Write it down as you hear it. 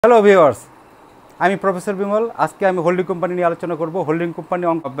Hello viewers, আমি professor Bimal. আজকে আমি হোল্ডিং কোম্পানি নিয়ে আলোচনা করব। Holding company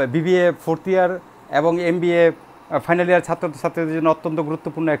BBA fourth year এবং এমবিএ ফাইনাল ইয়ার ছাত্রছাত্রীদের জন্য অত্যন্ত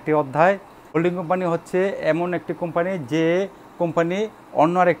গুরুত্বপূর্ণ একটি অধ্যায়। হোল্ডিং কোম্পানি হচ্ছে এমন একটি কোম্পানি যে কোম্পানি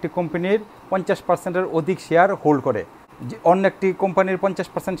অন্য আর একটি কোম্পানির 50%-এর অধিক শেয়ার হোল্ড করে। অন্য একটি কোম্পানির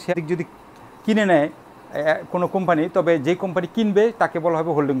 50% শেয়ার যদি কিনে নেয় কোনো কোম্পানি, তবে যেই কোম্পানি কিনবে তাকে বলা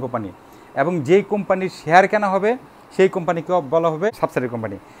হবে হোল্ডিং কোম্পানি, এবং যেই কোম্পানির শেয়ার কেনা হবে সেই কোম্পানিকে বলা হবে সাবসিডিয়ারি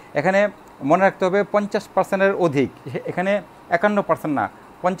কোম্পানি। এখানে মনে রাখতে হবে 50%-এর অধিক, এখানে 51% না,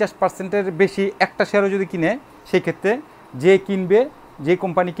 50%-এর বেশি একটা শেয়ারও যদি কিনে, সেই ক্ষেত্রে যে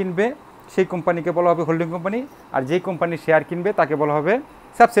কোম্পানি কিনবে সেই কোম্পানিকে বলা হবে হোল্ডিং কোম্পানি, আর যেই কোম্পানির শেয়ার কিনবে তাকে বলা হবে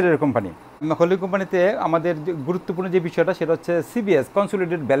সাবসিডিয়ারি কোম্পানি। হোল্ডিং কোম্পানিতে আমাদের গুরুত্বপূর্ণ যে বিষয়টা সেটা হচ্ছে CBS,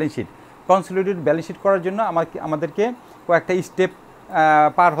 consolidated balance sheet. Consolidated balance sheet করার জন্য আমাদেরকে কয়েকটা স্টেপ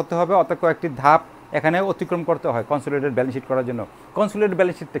পার হতে হবে, অর্থাৎ কয়েকটি ধাপ এখানে অতিক্রম করতে হয় কনসোলিডেটেড ব্যালেন্স শিট করার জন্য। কনসোলিডেটেড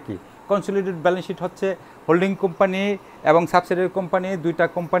ব্যালেন্স শিটটা কি? কনসোলিডেটেড ব্যালেন্স শিট হচ্ছে হোল্ডিং কোম্পানি এবং সাবসিডিয়ারি কোম্পানি, দুইটা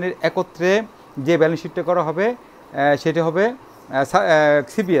কোম্পানির একত্রে যে ব্যালেন্স শিটটা করা হবে সেটা হবে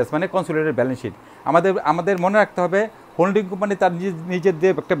সিবিএস, মানে কনসোলিডেটেড ব্যালেন্স শিট। আমাদের মনে রাখতে হবে হোল্ডিং কোম্পানি তার নিজের যে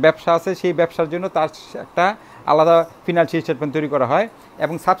একটা ব্যবসা আছে, সেই ব্যবসার জন্য তার একটা আলাদা ফিনান্সিয়াল স্টেটমেন্ট তৈরি করা হয়,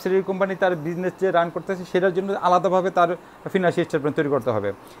 এবং সাবসিডিয়ারি কোম্পানি তার বিজনেস যে রান করতেছে সেটার জন্য আলাদাভাবে তার ফিনান্সিয়াল স্টেটমেন্ট তৈরি করতে হবে।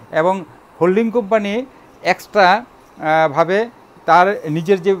 এবং হোল্ডিং কোম্পানি এক্সট্রা ভাবে তার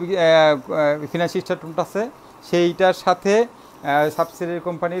নিজের যে ফিনান্সিয়াল স্টেটমেন্ট আছে সেইটার সাথে সাবসিডিয়ারি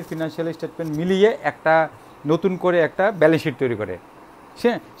কোম্পানির ফিনান্সিয়াল স্টেটমেন্ট মিলিয়ে একটা নতুন করে একটা ব্যালেন্স শিট তৈরি করে।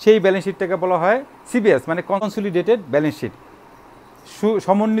 সেই ব্যালেন্স শিটটাকে বলা হয় সিবিএস, মানে কনসোলিডেটেড ব্যালেন্স শিট,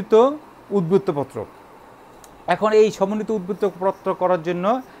 সমন্বিত উদ্বৃত্তপত্র। এখন এই সমন্বিত উদ্বৃত্তপত্র করার জন্য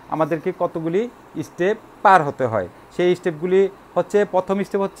আমাদেরকে কতগুলি স্টেপ পার হতে হয়। সেই স্টেপগুলি হচ্ছে, প্রথম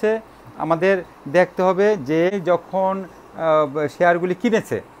স্টেপ হচ্ছে আমাদের দেখতে হবে যে যখন শেয়ারগুলি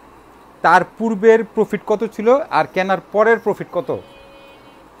কিনেছে তার পূর্বের প্রফিট কত ছিল আর কেনার পরের প্রফিট কত।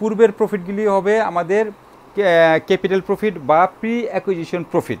 পূর্বের প্রফিটগুলি হবে আমাদের ক্যাপিটাল প্রফিট বা প্রি অ্যাকুইজিশন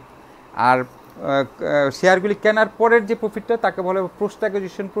প্রফিট, আর শেয়ারগুলি কেনার পরের যে প্রফিটটা তাকে বলা হবে পোস্ট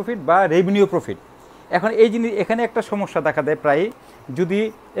অ্যাকুইজিশন প্রফিট বা রেভিনিউ প্রফিট। এখন এই জিনিস এখানে একটা সমস্যা দেখা দেয় প্রায়, যদি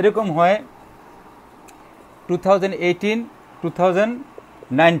এরকম হয় 2018,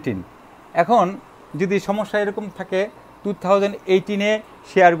 2019, এখন যদি সমস্যা এরকম থাকে 2018-এ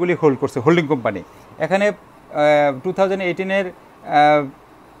শেয়ারগুলি হোল্ড করছে হোল্ডিং কোম্পানি, এখানে 2018-এর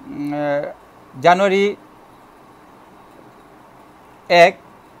জানুয়ারি 1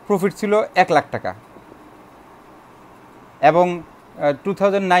 প্রফিট ছিল 1 লাখ টাকা, এবং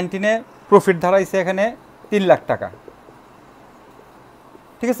 2019-এ প্রফিট ধারাইছে এখানে 3 লাখ টাকা।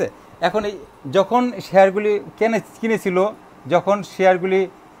 ঠিক আছে, এখন যখন শেয়ারগুলি কিনেছিল, যখন শেয়ারগুলি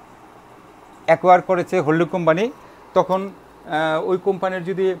অ্যাকোয়ার করেছে হোল্ডিং কোম্পানি, তখন ওই কোম্পানির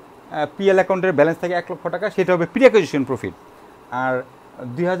যদি পিএল অ্যাকাউন্টের ব্যালেন্স থাকে 1 লক্ষ টাকা, সেটা হবে প্রি অ্যাকুইজিশন প্রফিট। আর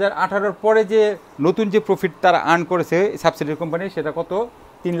 2018-এর পরে যে নতুন যে প্রফিট তারা আর্ন করেছে সাবসিডিয়ারি কোম্পানি, সেটা কত?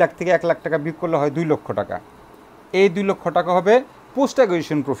 3 লাখ থেকে 1 লাখ টাকা বিয়োগ করলে হয় 2 লক্ষ টাকা। এই 2 লক্ষ টাকা হবে পোস্ট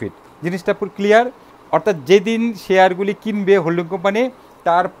অ্যাকুইজিশন প্রফিট। জিনিসটা পুরো ক্লিয়ার? অর্থাৎ যেদিন শেয়ারগুলি কিনবে হোল্ডিং কোম্পানি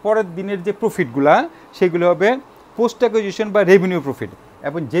তার পরের দিনের যে প্রফিটগুলা সেগুলো হবে পোস্ট অ্যাকুইজিশন বা রেভিনিউ প্রফিট,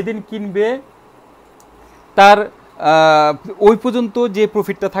 এবং যেদিন কিনবে তার ওই পর্যন্ত যে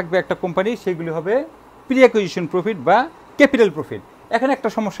প্রফিটটা থাকবে একটা কোম্পানি সেগুলি হবে প্রি অ্যাকুইজিশন প্রফিট বা ক্যাপিটাল প্রফিট। এখানে একটা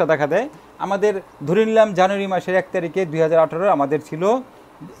সমস্যা দেখা দেয়। আমাদের ধরে নিলাম জানুয়ারি মাসের 1 তারিখে 2018 আমাদের ছিল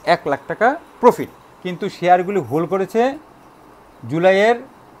 1 লাখ টাকা প্রফিট, কিন্তু শেয়ারগুলি হোল্ড করেছে জুলাইয়ের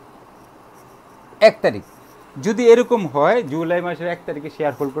 1 তারিখ। যদি এরকম হয় জুলাই মাসের 1 তারিখে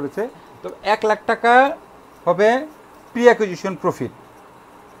শেয়ার হোল্ড করেছে, তো 1 লাখ টাকা হবে pre acquisition profit,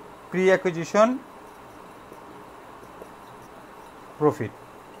 pre acquisition profit.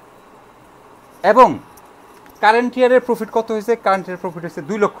 এবং কারেন্ট ইয়ারের প্রফিট কত হয়েছে? কারেন্ট ইয়ারের প্রফিট হয়েছে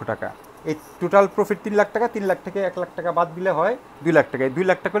 2 লক্ষ টাকা। এই টোটাল প্রফিট 3 লাখ টাকা, 3 লাখ থেকে 1 লাখ টাকা বাদ দিলে হয় 2 লাখ টাকা। এই 2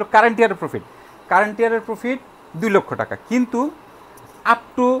 লাখ টাকা হলো কারেন্ট ইয়ারের প্রফিট। কারেন্ট ইয়ারের প্রফিট 2 লক্ষ টাকা, কিন্তু আপ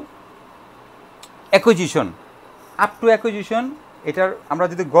টু অ্যাকুইজিশন, এটার আমরা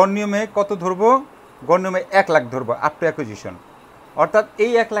যদি গড় নিয়মে কত ধরবো? গড় নিয়মে 1 লাখ ধরবো আপ টু অ্যাকুইজিশন। অর্থাৎ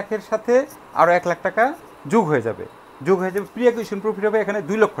এই 1 লাখের সাথে আরও 1 লাখ টাকা যোগ হয়ে যাবে। প্রি অ্যাকুইজিশন প্রফিট হবে এখানে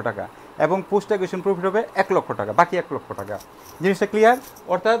 2 লক্ষ টাকা, এবং পোস্ট অ্যাকুইজিশন প্রফিট হবে 1 লক্ষ টাকা, বাকি 1 লক্ষ টাকা। জিনিসটা ক্লিয়ার?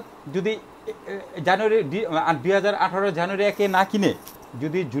 অর্থাৎ যদি জানুয়ারি 2018 জানুয়ারি 1-এ না কিনে,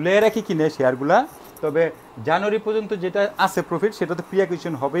 যদি জুলাইয়ের 1-এ কিনে শেয়ারগুলা, তবে জানুয়ারি পর্যন্ত যেটা আছে প্রফিট সেটা তো প্রি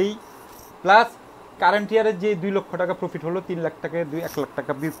অ্যাকুইজিশন হবেই, প্লাস কারেন্ট ইয়ারের যে 2 লক্ষ টাকা প্রফিট হলো, 3 লাখ টাকা 1 লাখ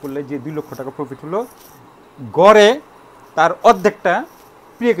টাকা বিয়োগ করলে যে 2 লক্ষ টাকা প্রফিট হলো, গড়ে তার অর্ধেকটা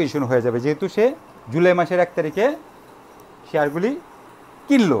প্রি অ্যাকুইজিশন হয়ে যাবে, যেহেতু সে জুলাই মাসের 1 তারিখে শেয়ারগুলি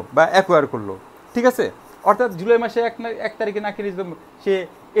কিনলো বা অ্যাকোয়ার করলো, ঠিক আছে। অর্থাৎ জুলাই মাসে 1 তারিখে না কিনে সে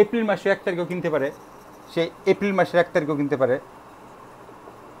এপ্রিল মাসে 1 তারিখেও কিনতে পারে, সে এপ্রিল মাসের 1 তারিখেও কিনতে পারে।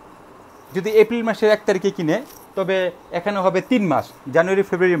 যদি এপ্রিল মাসের 1 তারিখে কিনে তবে এখানে হবে 3 মাস, জানুয়ারি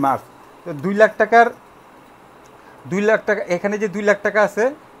ফেব্রুয়ারি মার্চ। তো 2 লাখ টাকা এখানে যে 2 লাখ টাকা আছে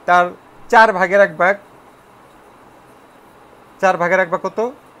তার 4 ভাগের 1 ভাগ, 4 ভাগের 1 ভাগ কত?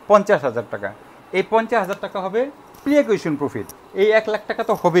 50,000 টাকা। এই 50,000 টাকা হবে প্রি অ্যাকুইজিশন প্রফিট। এই 1 লাখ টাকা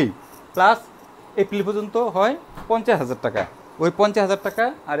তো হবেই, প্লাস এপ্রিল পর্যন্ত হয় 50,000 টাকা। ওই 50,000 টাকা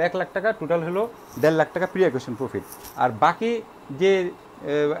আর 1 লাখ টাকা টোটাল হলো 1.5 লাখ টাকা প্রি অ্যাকুইজিশন প্রফিট। আর বাকি যে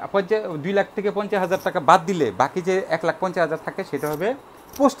 2 লাখ থেকে 50,000 টাকা বাদ দিলে বাকি যে 1,50,000 থাকে সেটা হবে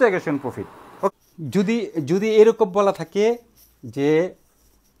পোস্ট অ্যাকুইজিশন প্রফিট। যদি যদি এরকম বলা থাকে যে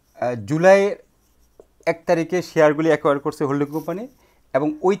জুলাই 1 তারিখে শেয়ারগুলি অ্যাকোয়ার করছে হোল্ডিং কোম্পানি এবং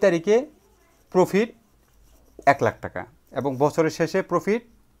ওই তারিখে প্রফিট 1 লাখ টাকা এবং বছরের শেষে প্রফিট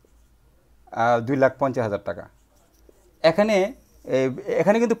 2,50,000 টাকা। এখানে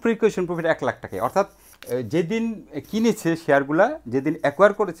এখানে কিন্তু প্রি অ্যাকুইজিশন প্রফিট 1 লাখ টাকা, অর্থাৎ যেদিন কিনেছে শেয়ারগুলা, যেদিন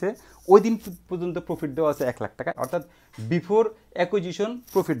অ্যাকোয়ার করেছে ওই দিন পর্যন্ত প্রফিট দেওয়া আছে 1 লাখ টাকা, অর্থাৎ বিফোর অ্যাকুইজিশন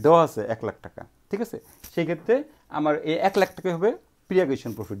প্রফিট দেওয়া আছে 1 লাখ টাকা, ঠিক আছে। সেই ক্ষেত্রে আমার এই 1 লাখ টাকা হবে প্রি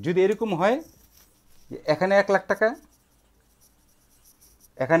অ্যাকুইজিশন প্রফিট। যদি এরকম হয় এখানে 1 লাখ টাকা,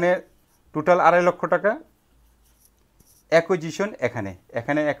 এখানে টোটাল 2.5 লক্ষ টাকা অ্যাকুইজিশন, এখানে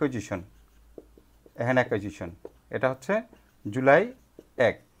অ্যাকুইজিশন, এখানে অ্যাকুইজিশন, এটা হচ্ছে জুলাই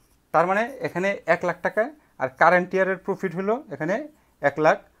 1। তার মানে এখানে 1 লাখ টাকা আর কারেন্ট ইয়ারের প্রফিট হলো এখানে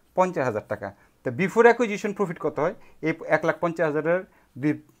 1,50,000 টাকা। তো বিফোর অ্যাকুইজিশন প্রফিট কত হয়? এই 1,50,000-এর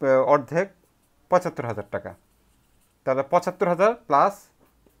অর্ধেক 75,000 টাকা। তাহলে 75,000 প্লাস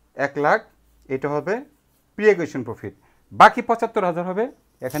 1 লাখ, এটা হবে প্রি অ্যাকুইজিশন প্রফিট। বাকি 75,000 হবে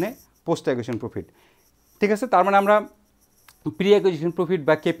এখানে পোস্ট অ্যাকুইজিশন প্রফিট, ঠিক আছে। তার মানে আমরা প্রি অ্যাকুইজিশন প্রফিট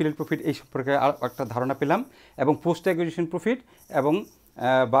বা ক্যাপিটাল প্রফিট এই সম্পর্কে একটা ধারণা পেলাম এবং পোস্ট অ্যাকুইজিশন প্রফিট এবং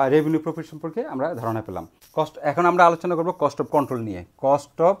বা রেভিনিউ প্রফিট সম্পর্কে আমরা ধারণা পেলাম। এখন আমরা আলোচনা করব কস্ট অফ কন্ট্রোল নিয়ে।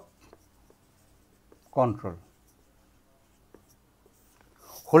 Cost of control,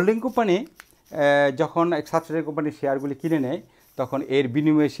 holding company যখন এক সাবসিডিয়ারি কোম্পানির শেয়ারগুলি কিনে নেয় তখন এর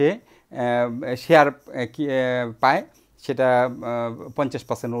বিনিময়ে সে শেয়ার পায়, সেটা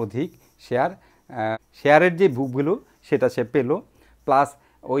 50% অধিক শেয়ারের যে বুক ভ্যালু সেটা সে পেলো, প্লাস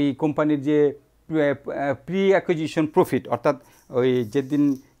ওই কোম্পানির যে প্রি অ্যাকুইজিশন প্রফিট, অর্থাৎ ওই যেদিন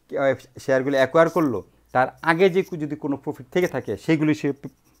শেয়ারগুলি অ্যাকোয়ার করলো তার আগে যে যদি কোনো প্রফিট থেকে থাকে সেগুলি সে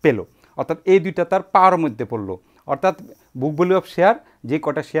পেলো। অর্থাৎ এই দুইটা তার পাওয়ার মধ্যে পড়লো। অর্থাৎ বুক ভ্যালু অফ শেয়ার, যে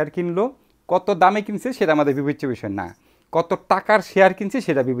কটা শেয়ার কিনলো, কত দামে কিনছে সেটা আমাদের বিবেচ্য বিষয় না, কত টাকার শেয়ার কিনছে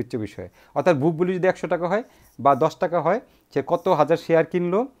সেটা বিবেচ্য বিষয়। অর্থাৎ বুক ভ্যালু যদি 100 টাকা হয় বা 10 টাকা হয়, সে কত হাজার শেয়ার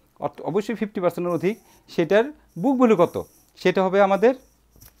কিনলো, অবশ্যই 50%-এর অধিক, সেটার বুক ভ্যালু কত, সেটা হবে আমাদের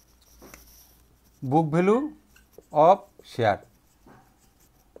বুক ভ্যালু অফ শেয়ার।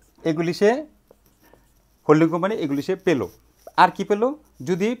 এগুলি সে হোল্ডিং কোম্পানি এগুলি সে পেলো। আর কি পেলো?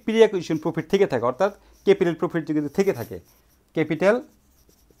 যদি প্রি অ্যাকুইজিশন প্রফিট থেকে থাকে, অর্থাৎ ক্যাপিটাল প্রফিট যদি থেকে থাকে, ক্যাপিটাল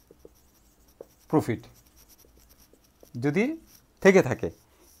প্রফিট যদি থেকে থাকে,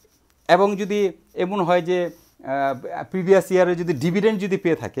 এবং যদি এমন হয় যে প্রিভিয়াস ইয়ারে যদি ডিভিডেন্ড যদি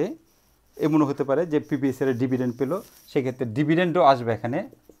পেয়ে থাকে, এমনও হতে পারে যে প্রিভিয়াস ইয়ারে ডিভিডেন্ড পেলো, সেক্ষেত্রে ডিভিডেন্ডও আসবে, এখানে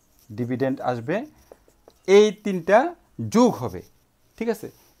ডিভিডেন্ড আসবে। এই তিনটা যোগ হবে, ঠিক আছে।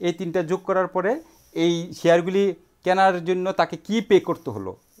 এই তিনটা যোগ করার পরে এই শেয়ারগুলি কেনার জন্য তাকে কি পে করতে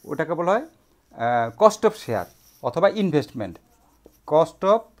হলো, ওটাকে বলা হয় কস্ট অফ শেয়ার অথবা ইনভেস্টমেন্ট। কস্ট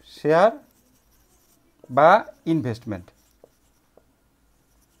অফ শেয়ার বা ইনভেস্টমেন্ট,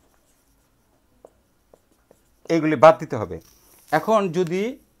 এইগুলি বাদ দিতে হবে। এখন যদি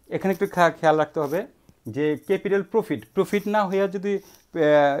এখানে একটু খেয়াল রাখতে হবে যে ক্যাপিটাল প্রফিট না হইয়া যদি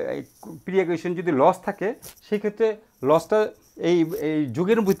প্রি অ্যাকুইজিশন যদি লস থাকে, সেক্ষেত্রে লসটা এই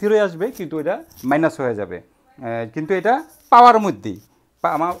যুগের ভিতরে আসবে, কিন্তু এটা মাইনাস হয়ে যাবে, কিন্তু এটা পাওয়ার মধ্যেই।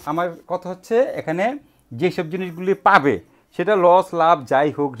 আমার কথা হচ্ছে এখানে যেসব জিনিসগুলি পাবে সেটা লস লাভ যাই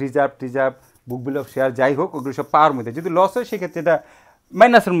হোক, reserve book value of share যাই হোক, ওগুলো সব পাওয়ার মধ্যে। যদি লস হয় সেক্ষেত্রে এটা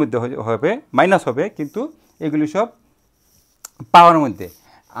মাইনাসের মধ্যে মাইনাস হবে, কিন্তু এগুলি সব পাওয়ার মধ্যে।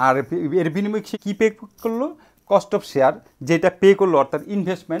 আর এর বিনিময়ে সে কী পে করলো? কস্ট অফ শেয়ার যেটা পে করলো, অর্থাৎ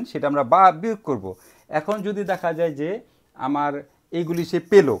ইনভেস্টমেন্ট, সেটা আমরা বিয়োগ করব। এখন যদি দেখা যায় যে আমার এইগুলি সে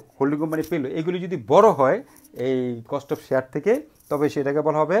পেলো, হোল্ডিং কোম্পানি পেলো, এগুলি যদি বড় হয় এই কস্ট অফ শেয়ার থেকে, তবে সেটাকে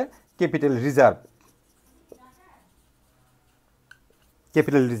বলা হবে ক্যাপিটাল রিজার্ভ।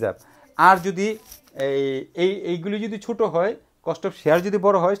 আর যদি এইগুলি যদি ছোট হয়, কস্ট অফ শেয়ার যদি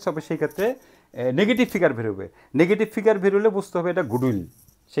বড় হয়, তবে সেই ক্ষেত্রে নেগেটিভ ফিগার বেরোবে। নেগেটিভ ফিগার বেরোলে বুঝতে হবে এটা গুডউইল।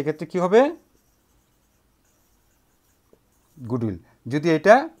 সেক্ষেত্রে কী হবে? গুডউইল। যদি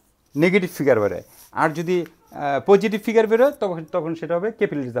এটা নেগেটিভ ফিগার বেরোয়। আর যদি পজিটিভ ফিগার বেরোয় তখন সেটা হবে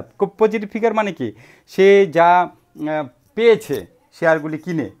ক্যাপিটাল রিজার্ভ। পজিটিভ ফিগার মানে কি, সে যা পেয়েছে শেয়ারগুলি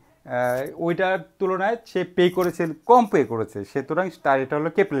কিনে ওইটার তুলনায় সে পে করেছে, কম পে করেছে, সুতরাং তার এটা হলো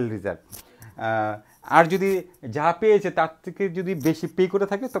ক্যাপিটাল রিজার্ভ। আর যদি যা পেয়েছে তার থেকে যদি বেশি পে করে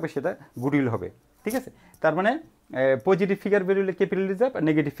থাকে তবে সেটা গুডউইল হবে। ঠিক আছে, তার মানে পজিটিভ ফিগার বেরোলে ক্যাপিটাল রিজার্ভ আর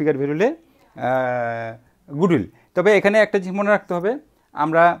নেগেটিভ ফিগার বেরোলে গুডউইল। তবে এখানে একটা জিনিস মনে রাখতে হবে,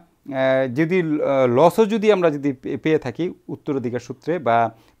 আমরা যদি লসও যদি আমরা যদি পেয়ে থাকি উত্তরাধিকার সূত্রে বা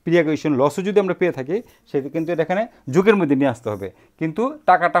প্রিয়াকুয়েশন লসও যদি আমরা পেয়ে থাকি, সেটা কিন্তু এটা এখানে যোগের মধ্যে নিয়ে আসতে হবে। কিন্তু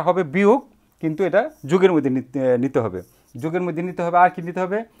টাকাটা হবে বিয়োগ, কিন্তু এটা যোগের মধ্যে নিতে হবে, যোগের মধ্যে নিতে হবে। আর কি নিতে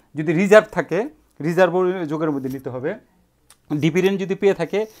হবে, যদি রিজার্ভ থাকে রিজার্ভ যোগের মধ্যে নিতে হবে। ডিভিডেন্ড যদি পেয়ে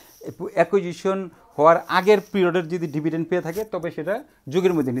থাকে, অ্যাকুইজিশন হওয়ার আগের পিরিয়ডের যদি ডিভিডেন্ড পেয়ে থাকে তবে সেটা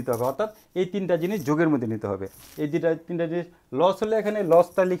যোগের মধ্যে নিতে হবে। অর্থাৎ এই তিনটা জিনিস যোগের মধ্যে নিতে হবে। এই তিনটা জিনিস লস হলে এখানে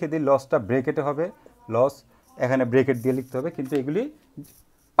লসটা লিখে দিই, লসটা ব্রেকেটে হবে, লস এখানে ব্রেকেট দিয়ে লিখতে হবে, কিন্তু এগুলি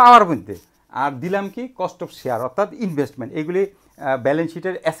পাওয়ার মধ্যে। আর দিলাম কি কস্ট অফ শেয়ার অর্থাৎ ইনভেস্টমেন্ট, এগুলি ব্যালেন্স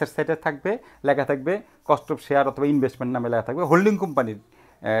শিটের অ্যাসেট সাইডে থাকবে, লেখা থাকবে কস্ট অফ শেয়ার অথবা ইনভেস্টমেন্ট নামে লেখা থাকবে। হোল্ডিং কোম্পানির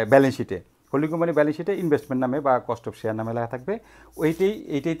ব্যালেন্স শিটে, হোল্ডিং কোম্পানির ব্যালেন্স শিটে ইনভেস্টমেন্ট নামে বা কস্ট অফ শেয়ার নামে লেখা থাকবে।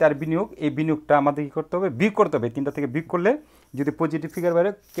 এইটাই তার বিনিয়োগ। এই বিনিয়োগটা আমাদের কী করতে হবে, বিয়োগ করতে হবে। তিনটা থেকে বিয়োগ করলে যদি পজিটিভ ফিগার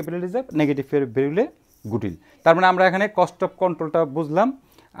বেরোয় ক্যাপিটাল রিজার্ভ, নেগেটিভ ফিগার বেরোলে গুডউইল। তার মানে আমরা এখানে কস্ট অফ কন্ট্রোলটা বুঝলাম,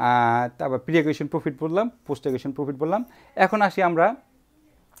 তারপর প্রি অ্যাকুইজিশন প্রফিট বললাম, পোস্ট অ্যাকুইজিশন প্রফিট বললাম। এখন আসি আমরা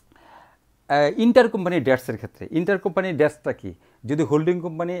ইন্টার কোম্পানি ডেটসের ক্ষেত্রে। ইন্টার কোম্পানি ডেটসটা কি, যদি হোল্ডিং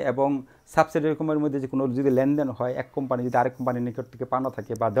কোম্পানি এবং সাবসিডিয়ারি কোম্পানির মধ্যে যে কোনো যদি লেনদেন হয়, এক কোম্পানি যদি আরেক কোম্পানির নিকট থেকে পাওনা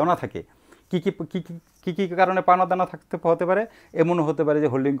থাকে বা দেওয়া থাকে, কী কারণে পাওনা দানা হতে পারে। এমনও হতে পারে যে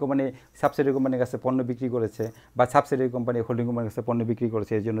হোল্ডিং কোম্পানি সাবসিডিয়ারি কোম্পানির কাছে পণ্য বিক্রি করেছে বা সাবসিডিয়ারি কোম্পানি হোল্ডিং কোম্পানির কাছে পণ্য বিক্রি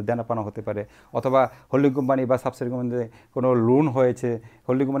করেছে, এর জন্য দেনা পাওনা হতে পারে। অথবা হোল্ডিং কোম্পানি বা সাবসিডিয়ারি কোম্পানিতে কোনো লোন হয়েছে,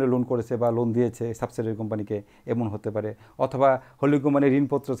 হোল্ডিং কোম্পানি লোন করেছে বা লোন দিয়েছে সাবসিডিয়ারি কোম্পানিকে, এমন হতে পারে। অথবা হোল্ডিং কোম্পানির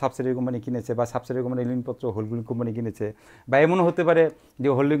ঋণপত্র সাবসিডিয়ারি কোম্পানি কিনেছে বা সাবসিডিয়ারি কোম্পানির ঋণপত্র হোল্ডিং কোম্পানি কিনেছে। বা এমনও হতে পারে যে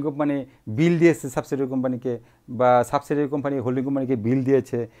হোল্ডিং কোম্পানি বিল দিয়েছে সাবসিডিয়ারি কোম্পানিকে বা সাবসিডিয়ারি কোম্পানি হোল্ডিং কোম্পানিকে বিল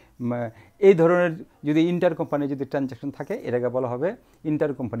দিয়েছে। এই ধরনের যদি ইন্টার কোম্পানি যদি ট্রানজ্যাকশন থাকে, এটাকে বলা হবে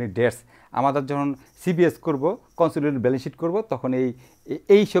ইন্টার কোম্পানি ডেটস। আমাদের যখন সিবিএস করব, কনসোলিডেটেড ব্যালেন্স শিট করব, তখন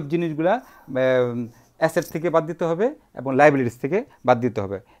এই সব জিনিসগুলা অ্যাসেট থেকে বাদ দিতে হবে এবং লাইবিলিটিস থেকে বাদ দিতে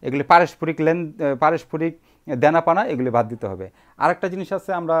হবে। এগুলি পারস্পরিক দেনা পানা এগুলি বাদ দিতে হবে। আরেকটা জিনিস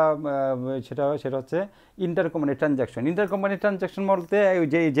আছে আমরা সেটা হচ্ছে inter company transaction. Inter company transaction বলতে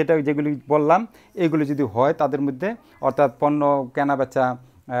যেগুলি বললাম এগুলি যদি হয় তাদের মধ্যে, অর্থাৎ পণ্য কেনা বেচা,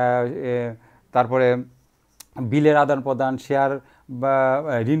 তারপরে বিলের আদান প্রদান, শেয়ার বা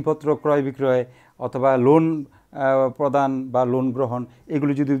ঋণপত্র ক্রয় বিক্রয় অথবা লোন প্রদান বা লোন গ্রহণ,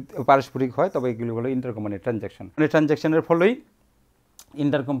 এগুলো যদি পারস্পরিক হয় তবে এগুলো হলো ইন্টার কোম্পানি ট্রানজ্যাকশন। ট্রানজ্যাকশনের ফলেই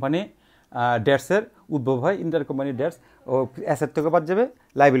ইন্টার কোম্পানি ডেটসের উদ্ভব হয়। ইন্টার কোম্পানি ডেটস ও অ্যাসেট থেকেও বাদ যাবে,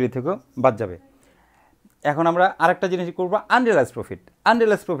 লাইবিলিটি থেকেও বাদ যাবে। এখন আমরা আরেকটা জিনিস করবো, আনরিয়ালাইজ প্রফিট।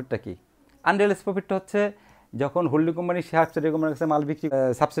 আনরিয়ালাইজ প্রফিটটা কি? আনরিয়ালাইজ প্রফিটটা হচ্ছে যখন হোল্ডিং কোম্পানি সাবসিডিয়ারি কোম্পানির কাছে মাল বিক্রি,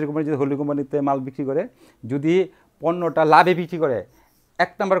 সাবসিডিয়ারি কোম্পানি যদি হোল্ডিং কোম্পানিতে মাল বিক্রি করে, যদি পণ্যটা লাভে বিক্রি করে,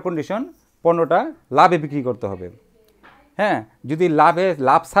 এক নম্বর কন্ডিশন পণ্যটা লাভে বিক্রি করতে হবে। হ্যাঁ, যদি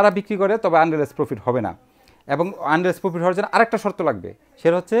লাভ ছাড়া বিক্রি করে তবে আনরিয়ালাইজ প্রফিট হবে না। এবং আনরিয়ালাইজ প্রফিট হওয়ার জন্য আরেকটা শর্ত লাগবে,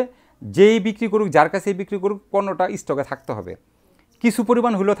 সেটা হচ্ছে যেই বিক্রি করুক, যার কাছেই বিক্রি করুক, পণ্যটা স্টকে থাকতে হবে, কিছু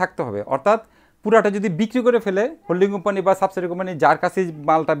পরিমাণ হলেও থাকতে হবে। অর্থাৎ পুরাটা যদি বিক্রি করে ফেলে হোল্ডিং কোম্পানি বা সাবসিডিয়ারি কোম্পানি, যার কাছে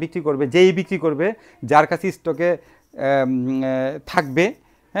মালটা বিক্রি করবে, যেই বিক্রি করবে, যার কাছে স্টকে থাকবে,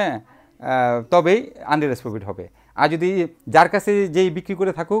 হ্যাঁ, তবেই আনরিয়ালাইজ প্রফিট হবে। আর যদি যার কাছে যেই বিক্রি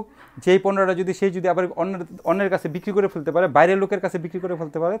করে থাকুক, যেই পণ্যটা যদি সেই যদি আবার অন্যের কাছে বিক্রি করে ফেলতে পারে, বাইরের লোকের কাছে বিক্রি করে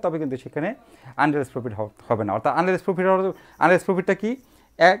ফেলতে পারে, তবে কিন্তু সেখানে আনরিয়ালাইজ প্রফিট হবে না। অর্থাৎ আনরিয়ালাইজ প্রফিটটা কি,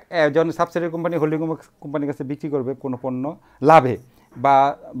 যখন সাবসিডিয়ারি কোম্পানি হোল্ডিং কোম্পানির কাছে বিক্রি করবে কোনো পণ্য লাভে,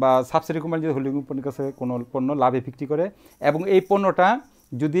 বা সাবসিডিয়ারি কোম্পানি যদি হোল্ডিং কোম্পানির কাছে কোনো পণ্য লাভে বিক্রি করে এবং এই পণ্যটা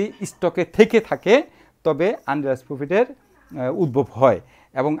যদি স্টকে থেকে থাকে, তবে আনরিয়ালাইজ প্রফিটের উদ্ভব হয়।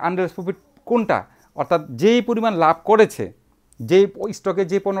 এবং আনরিয়ালাইজ প্রফিট কোনটা, অর্থাৎ যেই পরিমাণ লাভ করেছে, যেই স্টকে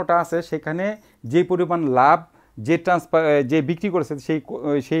যে পণ্যটা আছে সেখানে যে পরিমাণ লাভ যে বিক্রি করেছে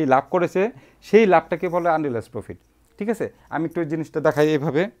সেই লাভ করেছে, সেই লাভটাকে বলে আনরিয়ালাইজ প্রফিট। ঠিক আছে, আমি একটু জিনিসটা দেখাই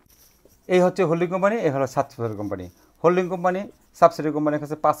এইভাবে। এই হচ্ছে হোল্ডিং কোম্পানি, এই হলো subsidiary company. Holding company subsidiary কোম্পানির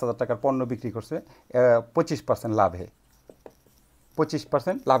কাছে 5,000 টাকার পণ্য বিক্রি করছে, 25% লাভে,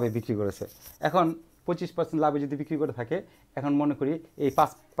 25% লাভে বিক্রি করেছে। এখন 25% লাভে যদি বিক্রি করে থাকে, এখন মনে করি এই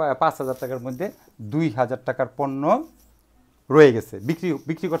 5,000 টাকার মধ্যে 2,000 টাকার পণ্য রয়ে গেছে,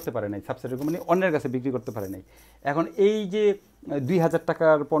 বিক্রি করতে পারে নাই, সাবসিডারি কোম্পানি অন্যের কাছে বিক্রি করতে পারে নাই। এখন এই যে 2000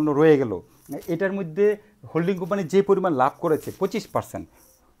 টাকার পণ্য রয়ে গেল, এটার মধ্যে হোল্ডিং কোম্পানি যে পরিমাণ লাভ করেছে 25%,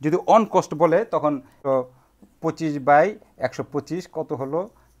 যদি অন কস্ট বলে তখন 25/125 কত হলো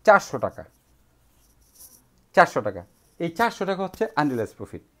 400 টাকা। 400 টাকা, এই 400 টাকা হচ্ছে আনরিয়ালাইজড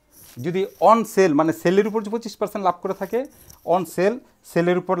প্রফিট। যদি অন সেল মানে সেলের উপর 25% লাভ করে থাকে, অন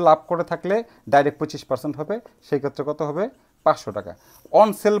সেলের উপর লাভ করে থাকলে ডাইরেক্ট 25% হবে, সেই ক্ষেত্রে কত হবে 500 টাকা। অন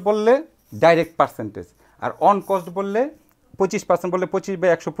সেল বললে direct percentage, R on cost বললে 25% বললে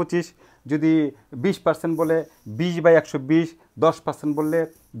 25/125, যদি 20% বলে 20/120, 10% বললে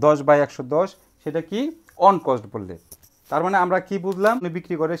 10/110, সেটা কি অন কস্ট বললে। তার মানে আমরা কি বুঝলাম,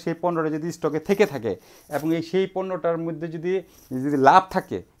 বিক্রি করে সেই পণ্যটা যদি স্টকে থেকে থাকে এবং সেই পণ্যটার মধ্যে যদি লাভ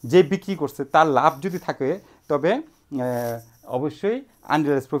থাকে, যে বিক্রি করছে তার লাভ যদি থাকে, তবে অবশ্যই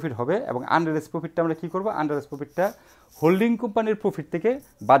আনরিয়ালাইজড প্রফিট হবে। এবং আনরিয়ালাইজড প্রফিটটা আমরা কী করবো, আনরিয়ালাইজড প্রফিটটা হোল্ডিং কোম্পানির প্রফিট থেকে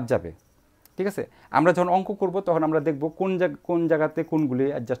বাদ যাবে। ঠিক আছে, আমরা যখন অঙ্ক করব তখন আমরা দেখব কোন জায়গাতে কোনগুলি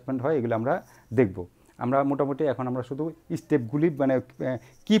অ্যাডজাস্টমেন্ট হয়, এগুলো আমরা দেখব। আমরা মোটামুটি এখন আমরা শুধু স্টেপগুলি মানে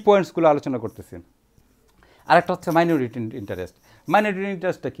কি পয়েন্টসগুলো আলোচনা করতেছি। আরেকটা হচ্ছে মাইনরিটি ইন্টারেস্ট। মাইনরিটি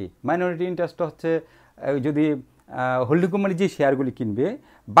ইন্টারেস্টটা কি? মাইনরিটি ইন্টারেস্টটা হচ্ছে যদি হোল্ডিং কোম্পানি যে শেয়ারগুলি কিনবে,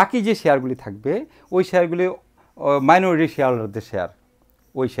 বাকি যে শেয়ারগুলি থাকবে ওই শেয়ারগুলি মাইনরিটি শেয়ার হোল্ডারদের শেয়ার,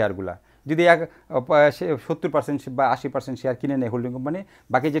 ওই শেয়ারগুলা যদি 70% বা 80% শেয়ার কিনে নেয় হোল্ডিং কোম্পানি,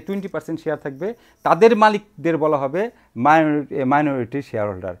 বাকি যে 20% শেয়ার থাকবে তাদের মালিকদের বলা হবে মাইনরিটি শেয়ার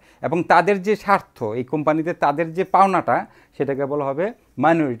হোল্ডার। এবং তাদের যে স্বার্থ এই কোম্পানিতে, তাদের যে পাওনাটা, সেটাকে বলা হবে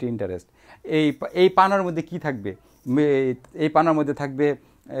মাইনরিটি ইন্টারেস্ট। এই পাওনার মধ্যে কি থাকবে? এই পাওনার মধ্যে থাকবে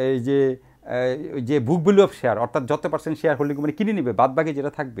এই যে বুক ভ্যালু অফ শেয়ার, অর্থাৎ যত পার্সেন্ট শেয়ার হোল্ডিং কোম্পানি কিনে নেবে, বাদ বাকি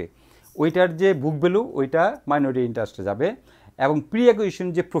যেটা থাকবে ওইটার যে বুক ভ্যালু, ওইটা মাইনরিটি ইন্টারেস্টে যাবে। এবং প্রি অ্যাকুইজিশন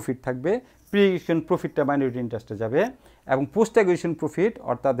যে প্রফিট থাকবে, প্রি অ্যাকুইজিশন প্রফিটটা মাইনরিটি ইন্টারেস্টে যাবে। এবং পোস্ট অ্যাকুইজিশন প্রফিট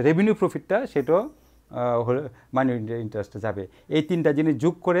অর্থাৎ রেভিনিউ প্রফিটটা, সেটাও মাইনরিটি ইন্টারেস্টে যাবে। এই তিনটা জিনিস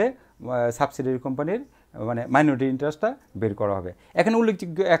যোগ করে সাবসিডিয়ারি কোম্পানির মানে মাইনরিটি ইন্টারেস্টটা বের করা হবে। এখানে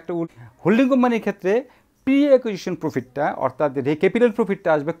উল্লেখযোগ্য একটা, হোল্ডিং কোম্পানির ক্ষেত্রে প্রি অ্যাকুইজিশন প্রফিটটা অর্থাৎ ক্যাপিটাল প্রফিটটা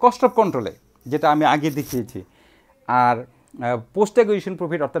আসবে কস্ট অফ কন্ট্রোলে, যেটা আমি আগে দেখিয়েছি। আর পোস্ট অ্যাকুইজিশন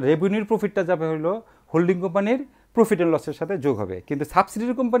প্রফিট অর্থাৎ রেভিনিউর প্রফিটটা যাবে হলো হোল্ডিং কোম্পানির প্রফিট অ্যান্ড লসের সাথে যোগ হবে। কিন্তু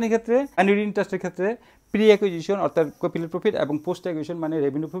সাবসিডিয়ারি কোম্পানির ক্ষেত্রে, মাইনরিটি ইন্টারেস্টের ক্ষেত্রে প্রি অ্যাকুইজিশন অর্থাৎ ক্যাপিটাল প্রফিট এবং পোস্ট অ্যাকুইজিশন মানে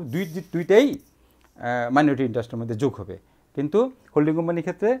রেভিনিউ প্রফিট, দুইটাই মাইনরিটি ইন্টারেস্টের মধ্যে যোগ হবে। কিন্তু হোল্ডিং কোম্পানির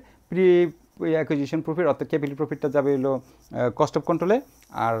ক্ষেত্রে প্রি অ্যাকুইজিশন প্রফিট অর্থাৎ ক্যাপিটাল প্রফিটটা যাবে হলো কস্ট অফ কন্ট্রোলে,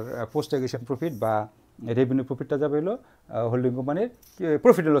 আর পোস্ট অ্যাকুইজিশন প্রফিট বা রেভিনিউ প্রফিটটা যাবে হলো হোল্ডিং কোম্পানির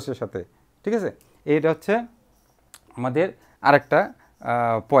প্রফিট অ্যান্ড লসের সাথে। ঠিক আছে, এইটা হচ্ছে আমাদের আরেকটা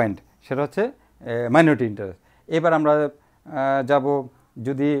পয়েন্ট, সেটা হচ্ছে মাইনরিটি ইন্টারেস্ট। এবার আমরা যাব,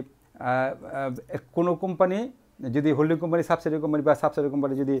 যদি কোনো কোম্পানি যদি হোল্ডিং কোম্পানি সাবসিডিয়ারি কোম্পানি বা সাবসিডিয়ারি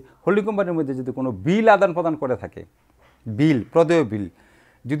কোম্পানি যদি হোল্ডিং কোম্পানির মধ্যে যদি কোনো বিল আদান প্রদান করে থাকে, প্রদেয় বিল,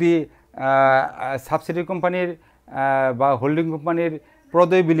 যদি সাবসিডিয়ারি কোম্পানির বা হোল্ডিং কোম্পানির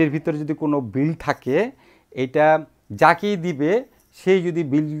প্রদেয় বিলের ভিতরে যদি কোনো বিল থাকে, এটা যাকেই দিবে সেই যদি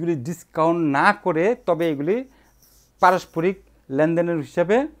বিলগুলি ডিসকাউন্ট না করে, তবে এগুলি পারস্পরিক লেনদেনের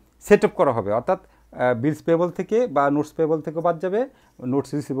হিসাবে সেট আপ করা হবে। অর্থাৎ বিলস পেয়েবল থেকে বা নোটস পেয়েবল থেকেও বাদ যাবে, নোটস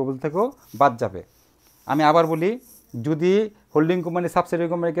রিসিভেবল থেকেও বাদ যাবে। আমি আবার বলি, যদি হোল্ডিং কোম্পানি সাবসিডিয়ারি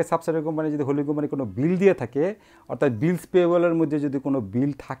কোম্পানি যদি হোল্ডিং কোম্পানি কোনো বিল দিয়ে থাকে, অর্থাৎ বিলস পেয়েবলের মধ্যে যদি কোনো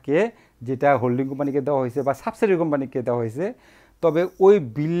বিল থাকে যেটা হোল্ডিং কোম্পানিকে দেওয়া হয়েছে বা সাবসিডিয়ারি কোম্পানিকে দেওয়া হয়েছে, তবে ওই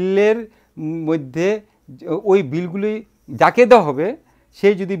বিলের মধ্যে ওই বিলগুলি যাকে দেওয়া হবে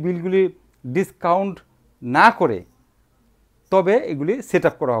সেই যদি বিলগুলি ডিসকাউন্ট না করে, তবে এগুলি সেট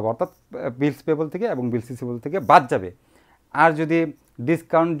আপ করা হবে, অর্থাৎ বিলস পেয়েবল থেকে এবং বিলস রিসিভেবল থেকে বাদ যাবে। আর যদি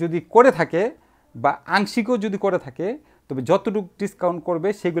ডিসকাউন্ট যদি করে থাকে বা আংশিকও যদি করে থাকে, তবে যতটুকু ডিসকাউন্ট করবে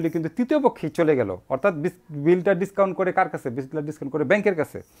সেগুলি কিন্তু তৃতীয় পক্ষে চলে গেল। অর্থাৎ বিলটা ডিসকাউন্ট করে কার কাছে? বিলটা ডিসকাউন্ট করে ব্যাংকের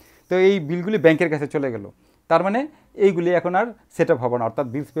কাছে। তো এই বিলগুলি ব্যাংকের কাছে চলে গেল, তার মানে এইগুলি এখন আর সেট আপ হবে না, অর্থাৎ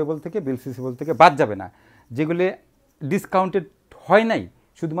বিলস পেয়েবল থেকে বিলস রিসিভেবল থেকে বাদ যাবে না। যেগুলি ডিসকাউন্টেড হয় নাই,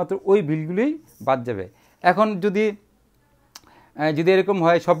 শুধুমাত্র ওই বিলগুলিই বাদ যাবে। এখন যদি এরকম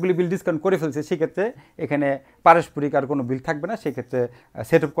হয় সবগুলি বিল ডিসকাউন্ট করে ফেলছে, সেক্ষেত্রে এখানে পারস্পরিক আর কোনো বিল থাকবে না, সেক্ষেত্রে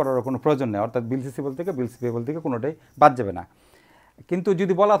সেট আপ করারও কোনো প্রয়োজন নেই, অর্থাৎ বিল রিসিভেবল থেকে বিলস পেয়েবল থেকে কোনোটাই বাদ যাবে না। কিন্তু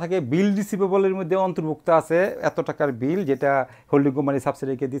যদি বলা থাকে বিল রিসিভেবলের মধ্যে অন্তর্ভুক্ত আছে এত টাকার বিল, যেটা হোল্ডিং কোম্পানি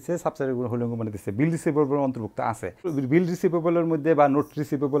সাবসিডিয়ারিকে দিচ্ছে, সাবসিডিয়ারি হোল্ডিং কোম্পানি দিচ্ছে, বিল রিসিভেবল অন্তর্ভুক্ত আছে, বিল রিসিভেবলের মধ্যে বা নোট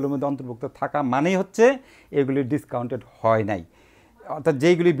রিসিভেবলের মধ্যে অন্তর্ভুক্ত থাকা মানেই হচ্ছে এগুলি ডিসকাউন্টেড হয় নাই। অর্থাৎ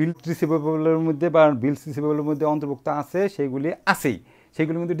যেইগুলি বিল রিসিভেবলের মধ্যে বা বিলস রিসিভেবলের মধ্যে অন্তর্ভুক্ত আছে সেইগুলি আছেই,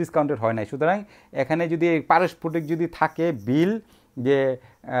 সেইগুলির মধ্যে ডিসকাউন্টেড হয় নাই। সুতরাং এখানে যদি পারস্পরিক যদি থাকে বিল যে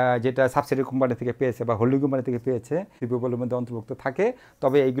যেটা সাবসিডিয়ারি কোম্পানি থেকে পেয়েছে বা হোল্ডিং কোম্পানি থেকে পেয়েছে রিসিভেবলের মধ্যে অন্তর্ভুক্ত থাকে,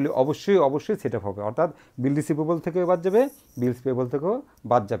 তবে এইগুলি অবশ্যই সেট আপ হবে, অর্থাৎ বিল রিসিভেবল থেকেও বাদ যাবে, বিলস পেয়েবল থেকেও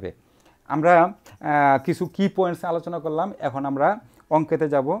বাদ যাবে। আমরা কিছু কি পয়েন্টস আলোচনা করলাম, এখন আমরা অঙ্কেতে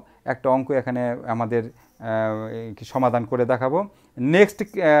যাব। একটা অঙ্ক এখানে আমাদের সমাধান করে দেখাবো। নেক্সট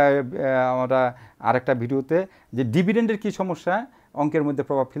আমরা আরেকটা ভিডিওতে যে ডিভিডেন্ডের কী সমস্যা অঙ্কের মধ্যে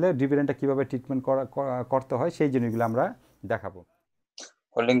প্রভাব ফেলে, ডিভিডেন্ডটা কীভাবে ট্রিটমেন্ট করতে হয় সেই জিনিসগুলো আমরা দেখাবো।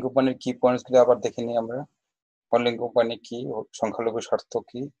 হোল্ডিং কোম্পানির কি পয়েন্টসগুলো আবার দেখে নিই আমরা। হোল্ডিং কোম্পানি কি, সংখ্যালঘু স্বার্থ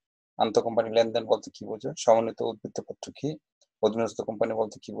কি, আন্তঃ কোম্পানি লেনদেন বলতে কি বোঝো, সমন্বিত উদ্বৃত্তপত্র কি, অধীনস্থ কোম্পানি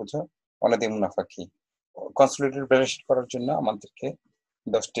বলতে কি বোঝো, অনধিক মুনাফা কি। কনসলিডেটেড ব্যালেন্স শিট করার জন্য আমাদেরকে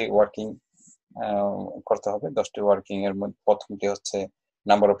 10টি ওয়ার্কিং করতে হবে। 10টি ওয়ার্কিং এর মধ্যে প্রথমটি হচ্ছে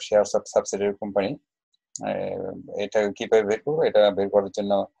number of shares of subsidiary company. এটা কিভাবে বের করবো? এটা বের করার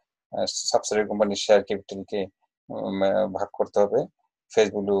জন্য সাবসিডিয়ারি কোম্পানির শেয়ার ক্যাপিটালকে ভাগ করতে হবে ফেস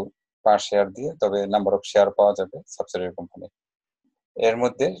ভ্যালু পার শেয়ার দিয়ে, তবে নাম্বার অফ শেয়ার পাওয়া যাবে সাবসিডিয়ারি কোম্পানি। এর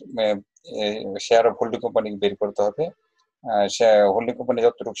মধ্যে শেয়ার অফ হোল্ডিং কোম্পানি বের করতে হবে। হোল্ডিং কোম্পানি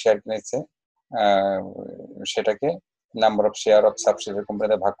যতটুকু শেয়ার কিনেছে সেটাকে number of share of subsidiary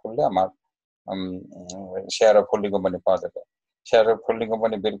কোম্পানিতে ভাগ করলে আমার শেয়ার অফ হোল্ডিং কোম্পানি পাওয়া যাবে। শেয়ার অফ হোল্ডিং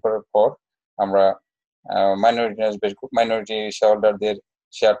কোম্পানি বের করার পর আমরা মাইনরিটি শেয়ার হোল্ডারদের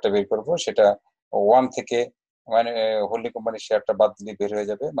শেয়ারটা বের করবো। সেটা 1 থেকে মানে হোল্ডিং কোম্পানির শেয়ারটা বাদ দিলে বের হয়ে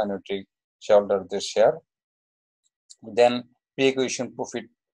যাবে মাইনরিটি শেয়ার হোল্ডারদের শেয়ার। দেন প্রি অ্যাকুইজিশন প্রফিট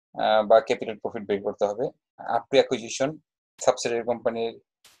বা ক্যাপিটাল প্রফিট বের করতে হবে। আফটার অ্যাকুইজিশন সাবসিডিয়ারি কোম্পানির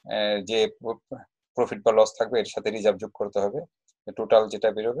যে প্রফিট বা লস থাকবে এর সাথে রিজার্ভ যোগ করতে হবে। টোটাল যেটা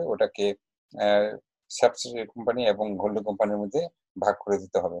বেরোবে ওটাকে সাবসিডিয়ারি কোম্পানি এবং হোল্ডিং কোম্পানির মধ্যে ভাগ করে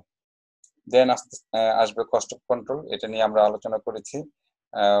দিতে হবে। দেন আসবে কস্ট অফ কন্ট্রোল। এটা নিয়ে আমরা আলোচনা করেছি।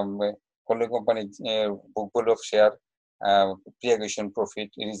 Holding company book value of share, pre acquisition profit,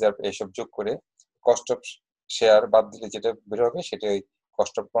 reserve এসব যোগ করে কস্ট অফ শেয়ার বাদ দিলে যেটা বের হবে সেটাই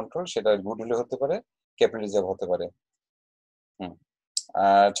কস্ট অফ কন্ট্রোল। সেটা গুডউইল হতে পারে, ক্যাপিটাল রিজার্ভ হতে পারে।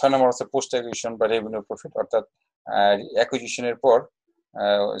 6 নম্বর হচ্ছে পোস্ট অ্যাকুইজিশন বা রেভিনিউ প্রফিট, অর্থাৎ অ্যাকুইজিশনের পর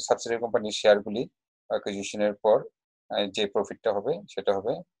সাবসিডিয়ারি কোম্পানির শেয়ারগুলি অ্যাকুইজিশনের পর যে প্রফিটটা হবে সেটা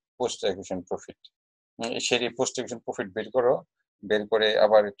হবে পোস্ট অ্যাকুইজিশন প্রফিট। সেই পোস্ট অ্যাকুইজিশন প্রফিট বের করে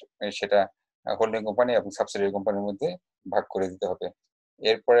আবার সেটা হোল্ডিং কোম্পানি এবং সাবসিডিয়ারি কোম্পানির মধ্যে ভাগ করে দিতে হবে।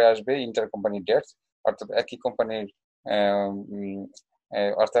 এরপরে আসবে ইন্টার কোম্পানি ডেটস, অর্থাৎ একই কোম্পানির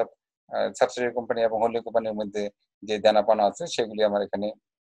অর্থাৎ সাবসিডিয়ারি কোম্পানি এবং হোল্ডিং কোম্পানির মধ্যে যে দেনা পাওনা আছে সেগুলি আমার এখানে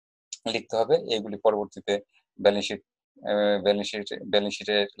লিখতে হবে। এইগুলি পরবর্তীতে ব্যালেন্স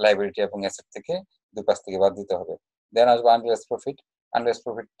শিটের লাইবিলিটি এবং অ্যাসেট থেকে দুই পাশ থেকে বাদ দিতে হবে। দেন আসবে আনরিয়ালাইজড প্রফিট। আনরিয়ালাইজড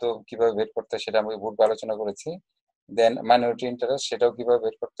প্রফিট তো কিভাবে বের করতে হয় সেটা আমি পূর্বে আলোচনা করেছি। দেন মাইনরিটি ইন্টারেস্ট, সেটাও কিভাবে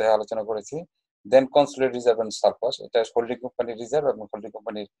বের করতে হয় আলোচনা করেছি। দেন কনসোলিডেটেড রিজার্ভ এন্ড সারপ্লাস, এটা হোল্ডিং কোম্পানির রিজার্ভ এবং হোল্ডিং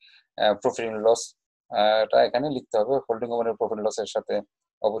কোম্পানির প্রফিট এন্ড লস এটা এখানে লিখতে হবে। হোল্ডিং কোম্পানির প্রফিট লসের সাথে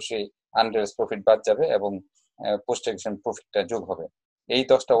অবশ্যই আনরিয়ালাইজড প্রফিট বাদ যাবে এবং পোস্ট অ্যাকুইজিশন প্রফিটটা যোগ হবে। এই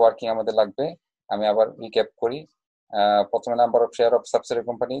 10টা ওয়ার্কিং আমাদের লাগবে। আমি আবার রিক্যাপ করি। প্রথমে number of share of subsidiary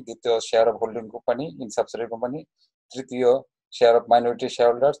company, দ্বিতীয় share of holding company in subsidiary company, তৃতীয় share of minority share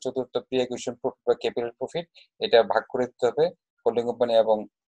holder, চতুর্থ প্রি অ্যাকুইজিশন প্রফিট বা ক্যাপিটাল প্রফিট, এটা ভাগ করে দিতে হবে হোল্ডিং কোম্পানি এবং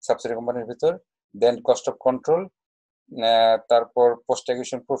সাবসিডিয়ারি কোম্পানির ভিতর। দেন কস্ট অফ কন্ট্রোল, তারপর পোস্ট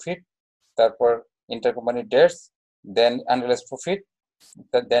অ্যাকুইজিশন প্রফিট, তারপর ইন্টার কোম্পানি ডেটস, দেন আনরিয়ালাইজড প্রফিট,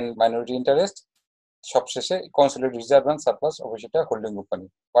 দেন মাইনরিটি ইন্টারেস্ট, সবশেষে কনসোলিডেটেড রিজার্ভ এন্ড সারপ্লাস, অবশ্যই হোল্ডিং কোম্পানি।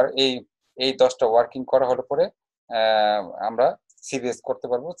 আর এই 10টা ওয়ার্কিং করা হলে পরে আমরা সিবিএস করতে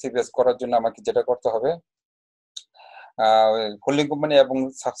পারবো। সিবিএস করার জন্য আমাকে যেটা করতে হবে, হোল্ডিং কোম্পানি এবং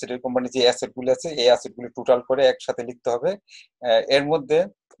সাবসিডিয়ারি কোম্পানি যে অ্যাসেট গুলি আছে এই অ্যাসেট গুলি টোটাল করে একসাথে লিখতে হবে। এর মধ্যে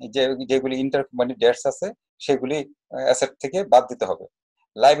যেগুলি ইন্টার কোম্পানি ডেটস আছে সেগুলি অ্যাসেট থেকে বাদ দিতে হবে।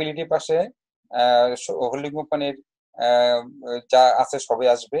 লাইবিলিটি পাশে হোল্ডিং কোম্পানির যা আছে সবই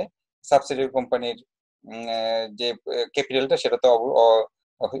আসবে। সাবসিডিয়ারি কোম্পানির যে ক্যাপিটালটা সেটা তো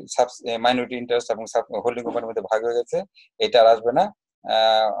মাইনরিটি ইন্টারেস্ট এবং হোল্ডিং কোম্পানির মধ্যে ভাগ হয়ে গেছে, এটা আর আসবে না।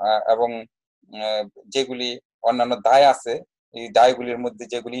 এবং যেগুলি অন্যান্য দায় আছে এই দায়গুলির মধ্যে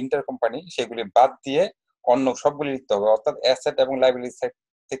যেগুলি ইন্টার কোম্পানি সেগুলি বাদ দিয়ে অন্য সবগুলি লিখতে হবে। অর্থাৎ অ্যাসেট এবং লাইবিলিটি সাইড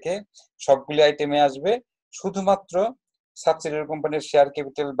থেকে সবগুলি আইটেমে আসবে, শুধুমাত্র সাবসিডিয়ারি কোম্পানির শেয়ার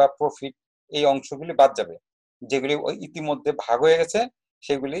ক্যাপিটাল বা প্রফিট এই অংশগুলি বাদ যাবে। যেগুলি ইতিমধ্যে ভাগ হয়ে গেছে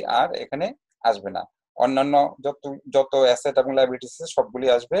সেগুলি আর এখানে আসবে না। অন্যান্য যত অ্যাসেট এবং লাইবিলিটি আছে সবগুলি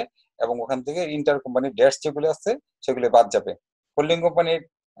আসবে এবং ওখান থেকে ইন্টার কোম্পানির ডেটস যেগুলি আছে সেগুলি বাদ যাবে। হোল্ডিং কোম্পানির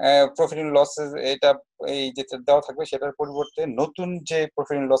প্রফিট এন্ড লস এটা এই যেটা দেওয়া থাকবে সেটার পরিবর্তে নতুন যে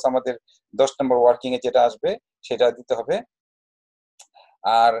প্রফিট এন্ড লস আমাদের 10 নম্বর ওয়ার্কিং এ যেটা আসবে সেটা দিতে হবে।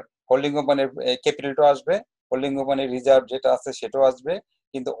 আর হোল্ডিং কোম্পানির ক্যাপিটালটা আসবে হোল্ডিং কোম্পানির রিজার্ভ যেটা আছে সেটাও আসবে,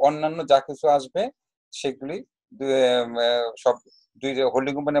 কিন্তু অন্যান্য যা কিছু আসবে সেগুলি সব দুই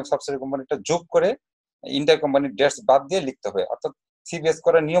হোল্ডিং কোম্পানি এবং সাবসিডিয়ারি কোম্পানিটা যোগ করে ইন্টার কোম্পানির ডেটস বাদ দিয়ে লিখতে হবে। অর্থাৎ সিবিএস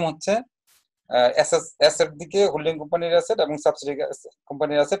করার নিয়ম হচ্ছে অ্যাসেট দিকে হোল্ডিং কোম্পানির অ্যাসেট এবং সাবসিডিয়ারি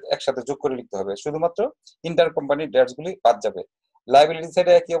কোম্পানির অ্যাসেট একসাথে যোগ করে লিখতে হবে, শুধুমাত্র ইন্টার কোম্পানির ডেটস গুলি বাদ যাবে। লাইবিলিটি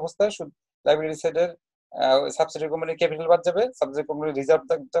সাইডে একই অবস্থা, লাইবিলিটি সাইডের সাবসিডিয়ারি কোম্পানির ক্যাপিটাল বাদ যাবে, সাবসিডিয়ারি কোম্পানির রিজার্ভ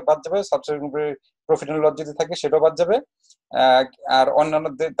বাদ যাবে, সাবসিডিয়ারি কোম্পানির প্রফিট এন্ড লস যদি থাকে সেটাও বাদ যাবে। আর অন্যান্য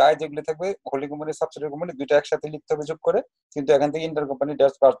দায় যেগুলি থাকবে হোল্ডিং কোম্পানি সাবসিডিয়ারি কোম্পানি দুইটা একসাথে লিখতে হবে যোগ করে, কিন্তু এখান থেকে ইন্টার কোম্পানি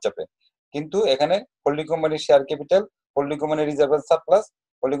ডেটস বাদ যাবে। কিন্তু এখানে হোল্ডিং কোম্পানির শেয়ার ক্যাপিটাল, হোল্ডিং কোম্পানির রিজার্ভ সারপ্লাস,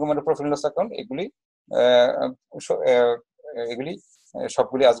 হোল্ডিং কোম্পানির প্রফিট এন্ড লস অ্যাকাউন্ট এগুলি এগুলি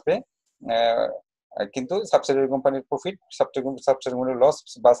সবগুলি আসবে। কিন্তু সাবসিডিয়ারি কোম্পানির প্রফিট, সাবসিডিয়ারি কোম্পানির লস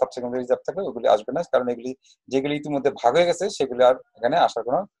বা সাবসিডিয়ারি কোম্পানির রিজার্ভ থাকবে ওগুলি আসবে না, কারণ এগুলি যেগুলি ইতিমধ্যে ভাগ হয়ে গেছে সেগুলি আর এখানে আসার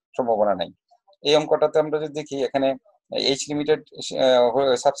কোনো সম্ভাবনা নাই। এই অঙ্কটাতে আমরা যদি দেখি, এখানে এইচ লিমিটেড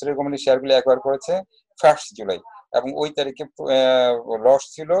সাবসিডিয়ারি কোম্পানির শেয়ারগুলি অ্যাকোয়ার করেছে 1 জুলাই, এবং ওই তারিখে লস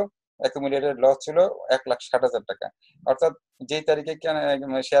ছিল, অ্যাকুমুলেটেড লস ছিল 1,60,000 টাকা। অর্থাৎ যেই তারিখে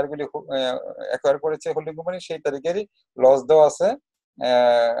শেয়ারগুলি অ্যাকোয়ার করেছে হোল্ডিং কোম্পানি সেই তারিখেরই লস দেওয়া আছে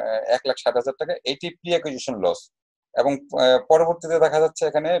 1,60,000 টাকা, এটি প্রি অ্যাকুইজিশন লস। এবং পরবর্তীতে দেখা যাচ্ছে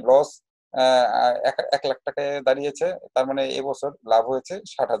এখানে লস 1 লাখ টাকায় দাঁড়িয়েছে, তার মানে এবছর লাভ হয়েছে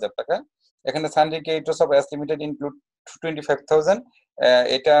 60,000 টাকা। এখানে সানডিকেটস অফ এস লিমিটেড ইনক্লুড 25,000,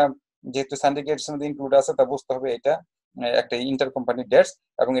 এটা যেহেতু সানডিকেটস এর মধ্যে ইনক্লুড আছে তা বুঝতে হবে এটা একটা ইন্টার কোম্পানি ডেটস,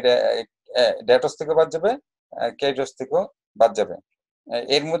 এবং এটা ডেটস থেকে বাদ যাবে, ক্রেডিটস থেকেও বাদ যাবে।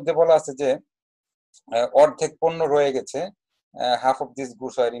 এর মধ্যে বলা আছে যে অর্ধেক পণ্য রয়ে গেছে, half of this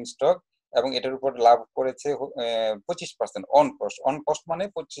goods R in stock, এবং এটার উপর লাভ করেছে 25% অন কস্ট। অন কস্ট মানে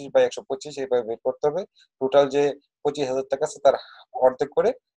 25/125 এইভাবে বের করতে হবে। টোটাল যে 25,000 টাকা আছে তার অর্ধেক করে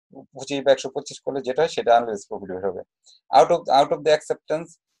 25/125 করলে যেটা হয় সেটা আনরিলাইজড প্রফিট বের হবে। Out of the acceptance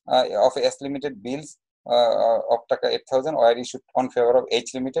of S limited beans of টাকা 8,000 were issued on favor of H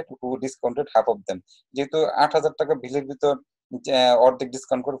Limited who discounted half of them। যেহেতু 8,000 টাকা বিলের ভিতর অর্ধেক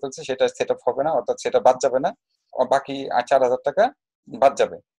ডিসকাউন্ট করে ফেলছে, সেটা সেট আপ হবে না, অর্থাৎ সেটা বাদ যাবে না, বাকি 4,000 টাকা বাদ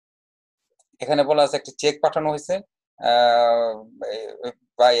যাবে। এখানে বলা আছে একটা চেক পাঠানো হয়েছে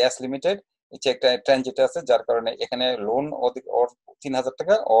বাই এস লিমিটেড, চেকটা ট্রানজিট আছে, যার কারণে এখানে লোন ওর 3,000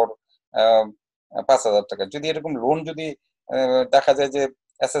 টাকা ওর 5,000 টাকা। যদি এরকম লোন যদি দেখা যায় যে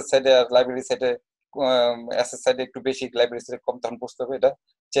অ্যাসেট সাইডে আর লাইব্রেরি সাইডে, অ্যাসেট সাইডে একটু বেশি লাইব্রেরি সাইডে কম, তখন বুঝতে হবে এটা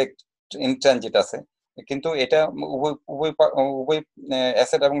চেক ইন ট্রানজিট আছে। কিন্তু এটা উভয় উভয় উভয়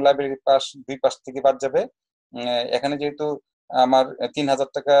অ্যাসেট এবং লাইব্রেরি দুই পাশ থেকে বাদ যাবে। এখানে যেহেতু আমার 3,000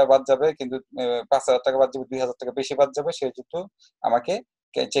 টাকা বাদ যাবে, কিন্তু 5,000 টাকা বাদ যাবে, 2,000 টাকা বেশি বাদ যাবে, সেহেতু আমাকে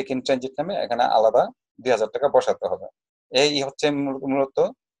চেক ইন ট্রানজিট নামে এখানে আলাদা 2,000 টাকা বসাতে হবে। এই হচ্ছে মূলত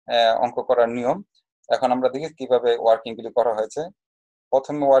অঙ্ক করার নিয়ম। এখন আমরা দেখি কিভাবে ওয়ার্কিং গুলি করা হয়েছে।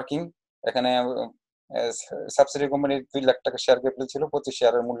 প্রথমে ওয়ার্কিং, এখানে সাবসিডি কোম্পানির 2 লাখ টাকা শেয়ার ক্যাপিটাল ছিল, 25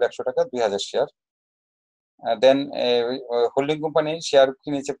 শেয়ারের মূল্য 100 টাকা, 2,000 শেয়ার। দেন হোল্ডিং কোম্পানি শেয়ার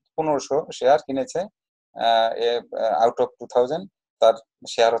কিনেছে 1,500 শেয়ার কিনেছে আউট অফ 2,000, তার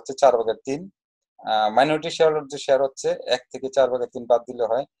শেয়ার হচ্ছে 4/3। মাইনরিটি শেয়ার যে শেয়ার হচ্ছে 1 থেকে 4/3 বাদ দিলে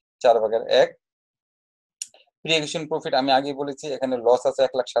হয় 4/1। প্রিএকুইশন প্রফিট আমি আগেই বলেছি, এখানে লস আছে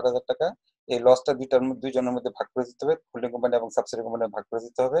 1,60,000 টাকা। এই লসটা দুইজনের মধ্যে ভাগ করে দিতে হবে, হোল্ডিং কোম্পানি এবং সাবসিডি কোম্পানির ভাগ করে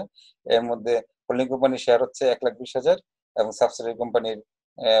দিতে হবে। এর মধ্যে হোল্ডিং কোম্পানির শেয়ার হচ্ছে 1,20,000 এবং সাবসিডি কোম্পানির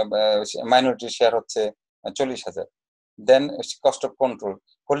মাইনরিটি শেয়ার হচ্ছে 40,000। দেন cost of control,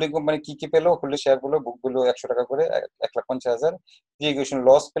 holding company কি কি পেলো, হোল্ডিং শেয়ার গুলো বুক গুলো 100 টাকা করে 1,50,000। প্রিএকুইশন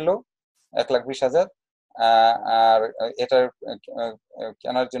লস পেলো 1,20,000, আর এটার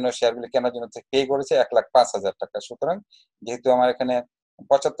কেনার জন্য শেয়ারগুলি কেনার জন্য পে করেছে 1,05,000 টাকা। সুতরাং যেহেতু আমার এখানে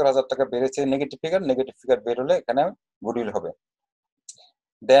 75,000 টাকা বেড়েছে, নেগেটিভ ফিগার বের হলে এখানে গুডউইল হবে।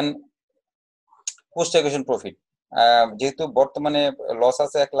 দেন পোস্ট অ্যাকুইজিশন প্রফিট, যেহেতু বর্তমানে লস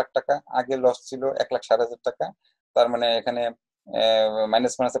আছে 1 লাখ টাকা, আগে লস ছিল 1,60,000 টাকা, তার মানে এখানে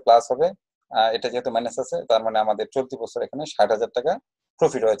মাইনাস মাইনাসে প্লাস হবে। এটা যেহেতু মাইনাস আছে তার মানে আমাদের চলতি বছর এখানে 60,000 টাকা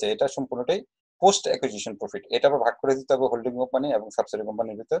প্রফিট হয়েছে। এটা সম্পূর্ণটাই পোস্ট অ্যাকুইজিশন প্রফিট। এটা আবার ভাগ করে দিতে হবে হোল্ডিং কোম্পানি এবং সাবসিডি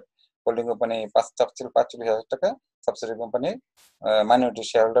কোম্পানির ভিতর। হোল্ডিং কোম্পানি 45,000 টাকা, সাবসিডি কোম্পানি মাইনরিটি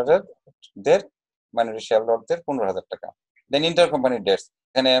শেয়ারহোল্ডারদের 15,000 টাকা। দেন ইন্টার কোম্পানি ডেটস,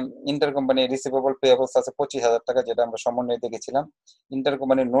 এখানে ইন্টার কোম্পানি রিসিভেবল পেয়েবলস আছে 25,000 টাকা, যেটা আমরা সমন্বয়ে দেখেছিলাম। Inter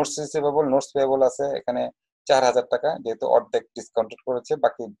company notes receivable, notes payable আছে এখানে 4,000 টাকা, যেহেতু অর্ধেক ডিসকাউন্টেড করেছে,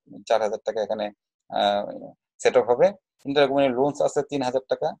 বাকি 4,000 টাকা এখানে সেট আপ হবে। ইন্টার কোম্পানি লোনস আছে 3,000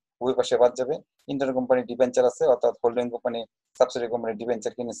 টাকা, উভয় পাশে বাদ যাবে। ইন্টার কোম্পানি ডিবেঞ্চার আছে, অর্থাৎ holding company subsidy company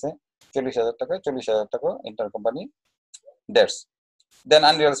debenture কিনেছে 40,000 টাকা, 40,000 টাকা ইন্টার কোম্পানি ডেটস। দেন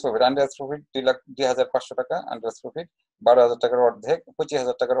আনরিয়ালাইজ প্রফিট 2,02,500 টাকা, আনরিয়ালাইজ প্রফিট 12,000 টাকার অর্ধেক,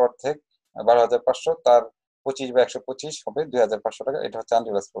 25,000 টাকার অর্ধেক 12,500, তার 25 বা 125 হবে 2,500 টাকা, এটা হচ্ছে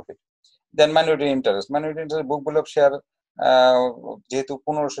unrealise profit. Then minority interest book value of share, যেহেতু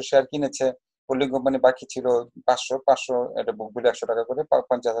 1500 শেয়ার কিনেছে, হোল্ডিং কোম্পানি বাকি ছিল 500, এটা বুক ভ্যালু 100 টাকা করে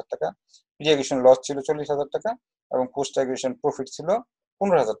 50,000 টাকা। প্রি এগ্রিগেশন লস ছিল 40,000 টাকা এবং পোস্ট এগ্রিগেশন প্রফিট ছিল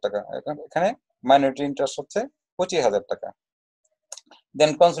 15,000 টাকা। এখানে মাইনরিটি ইন্টারেস্ট হচ্ছে 25,000 টাকা।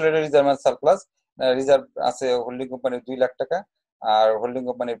 দেন consolidated reserve and surplus, reserve আছে হোল্ডিং কোম্পানির 2 লাখ টাকা, আর হোল্ডিং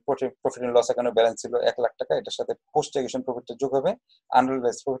কোম্পানির প্রফিট এন্ড লস অ্যাকাউন্টে ব্যালেন্স ছিল 1 লাখ টাকা। এটার সাথে পোস্ট এগ্রিগেশন প্রফিটটা যোগ হবে,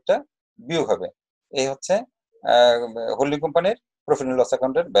 আনরিয়ালাইজ প্রফিটটা বিয়োগ হবে। এই হচ্ছে হোল্ডিং কোম্পানির প্রফিট এন্ড লস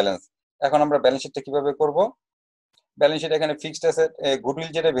অ্যাকাউন্টের ব্যালেন্স। এখন আমরা ব্যালেন্স শিটটা কিভাবে করব? ব্যালেন্স শিট এখানে ফিক্সড অ্যাসেট গুডউইল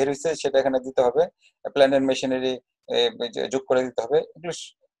যেটা বের হয়েছে সেটা এখানে দিতে হবে, প্ল্যান্ট এন্ড মেশিনারি যোগ করে দিতে হবে। এগুলো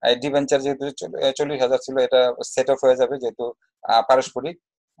ডিবেঞ্চার যেহেতু 40,000 ছিল, এটা সেট অফ হয়ে যাবে যেহেতু পারস্পরিক,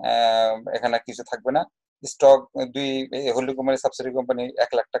 এখানে কিছু থাকবে না। স্টক দুই holding company subsidiary company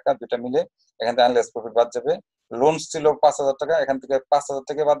 1 lakh টাকা, দুইটা মিলে এখান থেকে আনরিয়ালাইজ প্রফিট বাদ যাবে। লোনস ছিল 5,000 টাকা, এখান থেকে 5,000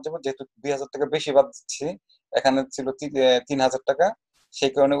 টাকা বাদ যাবে, যেহেতু 2,000 টাকা বেশি বাদ দিচ্ছি, এখানে ছিল 3,000 টাকা,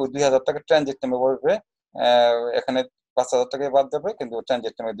 সেই কারণে ওই 2,000 টাকা ট্রানজিট নামে বসবে। এখানে 5,000 টাকা বাদ যাবে, কিন্তু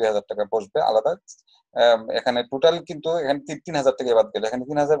ট্রানজিট নামে 2,000 টাকা বসবে আলাদা। এখানে টোটাল কিন্তু এখানে 3,000 টাকা বাদ গেল, এখানে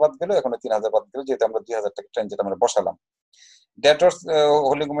 3,000 বাদ গেল, এখানে 3,000 বাদ গেল, যেহেতু আমরা 2,000 টাকা ট্রানজিট আমরা বসালাম। Debtors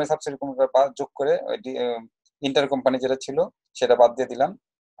holding company subsidy company যোগ করে ইন্টার কোম্পানি যেটা ছিল সেটা বাদ দিয়ে দিলাম।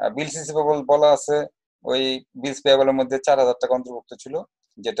 বিলস রিসিভেবল বলা আছে, ওই বিলস পেয়েবলের মধ্যে 4,000 টাকা অন্তর্ভুক্ত ছিল,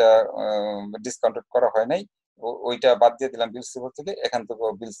 যেটা ডিসকাউন্টেড করা হয় নাই, ওইটা বাদ দিয়ে দিলাম বিলস রিসিভেবল থেকে। এখান থেকে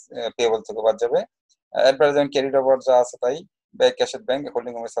বিলস পেয়েবল থেকে বাদ যাবে। অ্যাডভার্টাইজমেন্ট ক্যারিড ওভার যা আছে তাই, ব্যাংক ক্যাশের bank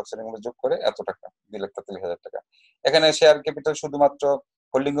holding company subsidy company যোগ করে এত টাকা, 2,43,000 টাকা। এখানে শেয়ার ক্যাপিটাল শুধুমাত্র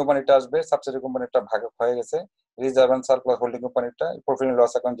হোল্ডিং কোম্পানিটা আসবে, সাবসিডি কোম্পানিটা ভাগ হয়ে গেছে। রিজার্ভ এন্ড সারপ্লাস হোল্ডিং কোম্পানিটা প্রফিট এন্ড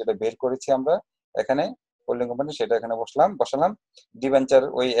লস অ্যাকাউন্ট যেটা বের করেছি আমরা এখানে হোল্ডিং কোম্পানি, সেটা এখানে বসালাম। ডিবেঞ্চার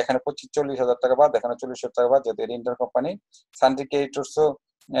ওই এখানে 40,000 টাকা বাদ, এখানে 40,000 টাকা বাদ, যেহেতু ইন্টার কোম্পানি। সানড্রি ক্রেডিটর্সও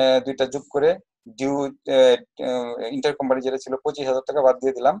দুইটা যোগ করে ডিউ ইন্টার কোম্পানি যেটা ছিল 25,000 টাকা বাদ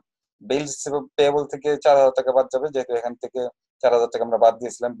দিয়ে দিলাম। বিলস পেয়েবল থেকে 4,000 টাকা বাদ যাবে, যেহেতু এখান থেকে 4,000 টাকা আমরা বাদ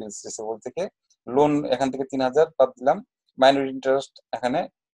দিয়েছিলাম বিলস রিসিভেবল থেকে। লোন এখান থেকে 3,000 বাদ দিলাম। মাইনরিটি ইন্টারেস্ট এখানে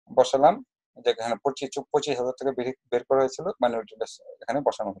বসালাম, যেখানে 25,000 টাকা বের করা হয়েছিল, মাইনরিটি এখানে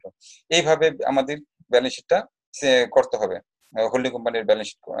বসানো হলো। এইভাবে আমাদের ব্যালেন্স শিটটা করতে হবে, হোল্ডিং কোম্পানির ব্যালেন্স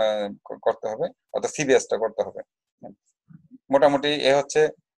শিট করতে হবে, অর্থাৎ সিবিএসটা করতে হবে। মোটামুটি এ হচ্ছে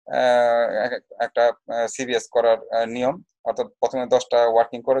একটা সিবিএস করার নিয়ম, অর্থাৎ প্রথমে 10টা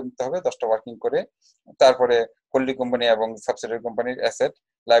ওয়ার্কিং করে নিতে হবে, 10টা ওয়ার্কিং করে তারপরে হোল্ডিং কোম্পানি এবং সাবসিডিয়ারি কোম্পানির অ্যাসেট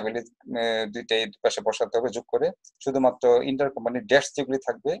লায়াবিলিটি দুইটাই পাশে বসাতে হবে যোগ করে। শুধুমাত্র ইন্টার কোম্পানির ডেটস যেগুলি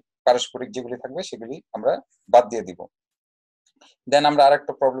থাকবে, পারস্পরিক যেগুলি থাকবে, সেগুলি আমরা বাদ দিয়ে দিব। দেন আমরা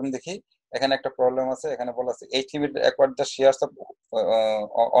আরেকটা প্রবলেম দেখি। এখানে একটা প্রবলেম আছে, এখানে বলা আছে H limited acquired the shares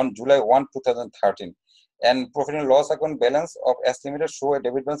on July 1, 2013 and profit and loss account balance of S Limited show a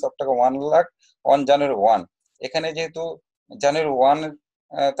debit balance of টাকা 1 লাখ on January 1। এখানে যেহেতু জানুয়ারি 1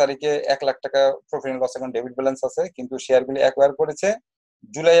 তারিখে 1 লাখ টাকা profit and loss account debit balance আছে, কিন্তু শেয়ারগুলি অ্যাকোয়ার করেছে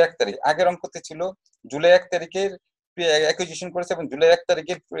জুলাই 1 তারিখ। আগের অঙ্কতে ছিল জুলাই 1 তারিখের অ্যাকুইজিশন করেছে এবং জুলাই 1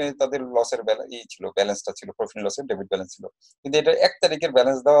 তারিখের তাদের লসের ছিল, ব্যালেন্সটা ছিল, প্রফিট এন্ড লসের ডেবিট ব্যালেন্স ছিল, কিন্তু এটা 1 তারিখের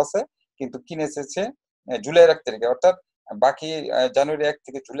ব্যালেন্স দেওয়া আছে, কিন্তু কিনে এসেছে জুলাই 1 তারিখে। অর্থাৎ বাকি জানুয়ারি 1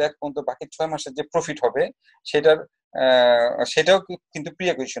 থেকে জুলাই 1 পর্যন্ত বাকি 6 মাসের যে প্রফিট হবে সেটাও কিন্তু প্রি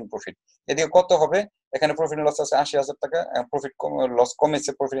অ্যাকুইজিশন প্রফিট। এদিকে কত হবে? এখানে প্রফিট লস আছে 80,000 টাকা, প্রফিট লস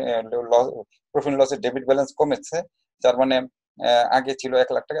কমেছে, প্রফিট লসের ডেবিট ব্যালেন্স কমেছে, যার মানে আগে ছিল 1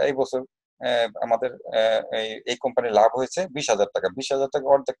 লাখ টাকা, এই বছর আমাদের এই কোম্পানির লাভ হয়েছে 20,000 টাকা। 20,000 টাকা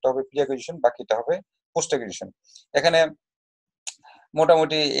অর্ধেকটা হবে প্রি অ্যাকুইজিশন, বাকিটা হবে পোস্ট অ্যাকুইজিশন। এখানে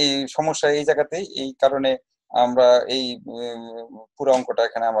মোটামুটি এই সমস্যা এই জায়গাতেই, এই কারণে আমরা এই পুরো অঙ্কটা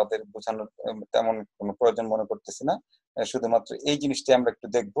এখানে আমাদের বোঝানোর তেমন কোনো প্রয়োজন মনে করতেছি না। শুধুমাত্র এই জিনিসটি আমরা একটু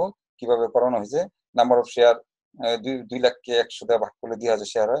দেখবো কিভাবে করানো হয়েছে। নাম্বার অফ শেয়ার 2 লাখকে 100 দিয়ে ভাগ করলে 2,000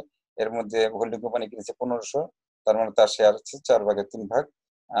 শেয়ার হয়, এর মধ্যে হোল্ডিং কোম্পানি কিনেছে 1,500, তার মানে তার শেয়ার হচ্ছে 4/3 ভাগ,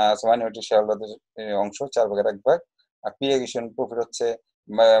 মাইনরিটি শেয়ার হোল্ডারদের অংশ 4/1 ভাগ। আর প্রি অ্যাকুইজিশন প্রফিট হচ্ছে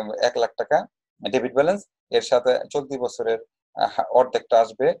 1 লাখ টাকা ডেবিট ব্যালেন্স, এর সাথে চলতি বছরের অর্ধেকটা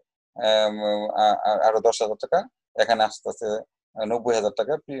আসবে, আরো 10,000 টাকা, এখানে আসতে আসতে 90,000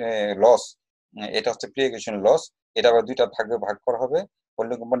 টাকা লস। এটা হচ্ছে প্রি অ্যাকুইজিশন লস। এটা আবার দুইটা ভাগে ভাগ করা হবে,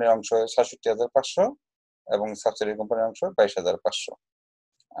 হোল্ডিং কোম্পানির অংশ 67,500 এবং সাবসিডিয়ারি কোম্পানির অংশ 22,500।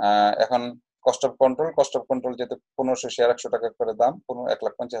 এখন কস্ট অফ কন্ট্রোল যেহেতু 1,500 শেয়ার 100 টাকা করে দাম,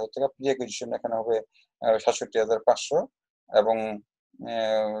 1,50,000 টাকা। প্রি অ্যাকুইজিশন এখানে হবে 67,500 এবং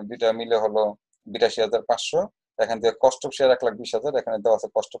দুইটা মিলে হলো 82,500 এখান থেকে কস্ট অফ শেয়ার 1,20,000, এখানে দেওয়া আছে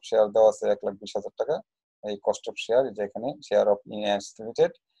কস্ট অফ শেয়ার দেওয়া আছে 1,20,000 টাকা। এই কস্ট অফ শেয়ার যে এখানে শেয়ার অফ ইনএস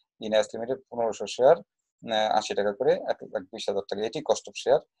লিমিটেড, 1500 শেয়ার 80 টাকা করে 1,20,000 টাকা, এটি কস্ট অফ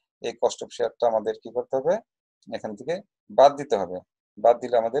শেয়ার। এই কস্ট অফ শেয়ারটা আমাদের কি করতে হবে, এখান থেকে বাদ দিতে হবে। বাদ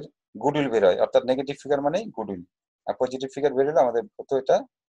দিলে আমাদের গুডউইল বের হয়, অর্থাৎ নেগেটিভ ফিগার মানে গুডউইল, আর পজিটিভ ফিগার বের হলে আমাদের হতো এটা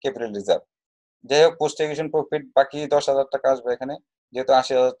ক্যাপিটাল রিজার্ভ। যাই হোক, পোস্ট এক্সিকিউশন প্রফিট বাকি 10,000 টাকা আসবে এখানে, যেহেতু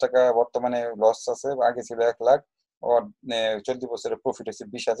 80,000 টাকা বর্তমানে লস আছে, আগে ছিল 1 লাখ, চলতি বছরের প্রফিট হচ্ছে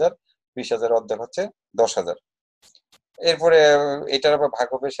 20,000, 20,000 অর্ধেক হচ্ছে 10,000। এরপরে এটার আবার ভাগ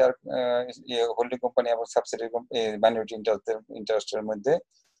হবে শেয়ার হোল্ডিং কোম্পানি এবং সাবসিডিয়ারি মাইনরিটি ইন্টারেস্টের মধ্যে।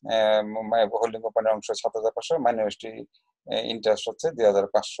 হোল্ডিং কোম্পানির অংশ 7,500, মাইনরিটি ইন্টারেস্ট হচ্ছে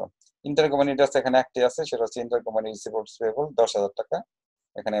 2,500। ইন্টার কোম্পানি ইন্টারেস্ট এখানে একটি আছে, সেটা হচ্ছে ইন্টার কোম্পানি রিসিভেবলস পেয়েবল 10,000 টাকা,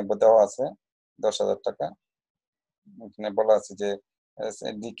 এখানে দেওয়া আছে 10,000 টাকা। এখানে বলা আছে যে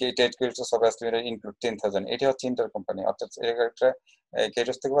trade credits of estimated include 10,000, এটা হচ্ছে ইন্টার কোম্পানি, অর্থাৎ একটা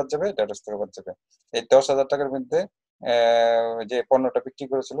ক্রেডিটস থেকে বাদ যাবে, ডেটস থেকে বাদ যাবে। এই 10,000 টাকার মধ্যে যে পণ্যটা বিক্রি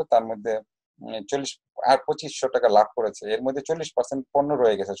করেছিল তার মধ্যে 40 আর 2,500 টাকা লাভ করেছে, এর মধ্যে 40% পণ্য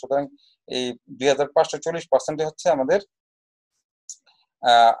রয়ে গেছে। সুতরাং এই 2,500 40% হচ্ছে আমাদের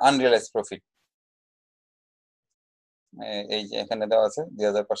আনরিয়ালাইজ প্রফিট। এই যে এখানে দেওয়া আছে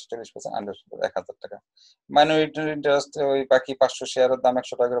 2,540% আন্ডার 1,000 টাকা। মাইনরিটি ইন্টারেস্ট ওই বাকি 500 শেয়ারের দাম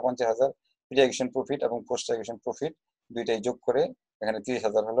 100 টাকা করে 50,000। প্রি এক্সিকিউশন প্রফিট এবং পোস্ট এক্সিকিউশন প্রফিট দুইটাই যোগ করে এখানে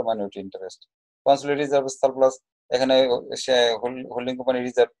 30,000 হলো minority interest. Consolidated reserve surplus, এখানে হোল্ডিং কোম্পানি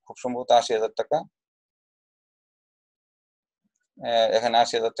রিজার্ভ খুব সম্ভবত 80,000 টাকা, এখানে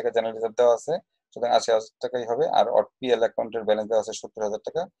 80,000 টাকা জেনারেল রিজার্ভ দেওয়া আছে, সুতরাং 80,000 টাকাই হবে। আর পিএল অ্যাকাউন্টের ব্যালেন্স দেওয়া আছে 70,000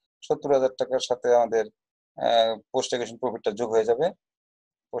 টাকা, 70,000 টাকার সাথে আমাদের পোস্ট এক্সিকিউশন প্রফিটটা যোগ হয়ে যাবে।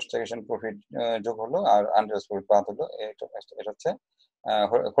 পোস্ট এক্সিকিউশন প্রফিট যোগ হলো আর আনরিয়ালাইজড প্রফিট বাদ হলো, এটা হচ্ছে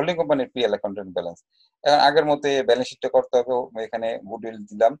হোল্ডিং কোম্পানির পিএল অ্যাকাউন্টের ব্যালেন্স। এখন আগের মতো ব্যালেন্স শিটটা করতে হবে, এখানে গুডউইল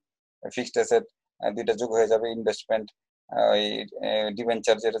দিলাম, ফিক্সড অ্যাসেট দুইটা যোগ হয়ে যাবে, ইনভেস্টমেন্ট ওই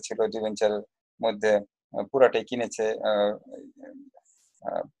ডিবেঞ্চার যেটা ছিল, ডিবেঞ্চারের মধ্যে পুরাটাই কিনেছে,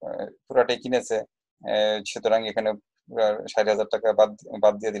 পুরাটাই কিনেছে, সুতরাং এখানে 60,000 টাকা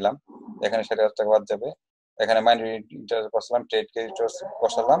বাদ দিয়ে দিলাম, এখানে 60,000 টাকা বাদ যাবে। এখানে মাইনরিটি ইন্টারেস্ট বসালাম, ট্রেড ক্রেডিটর্স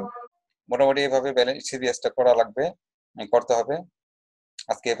বসালাম। মোটামুটি এইভাবে ব্যালেন্স সিরিয়াসটা করা লাগবে, করতে হবে।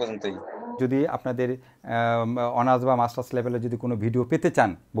 আজকে এ পর্যন্তই। যদি আপনাদের অনার্স বা মাস্টার্স লেভেলে যদি কোনো ভিডিও পেতে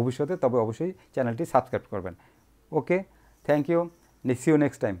চান ভবিষ্যতে, তবে অবশ্যই চ্যানেলটি সাবস্ক্রাইব করবেন। ওকে, thank you, C you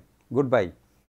next time, good bye.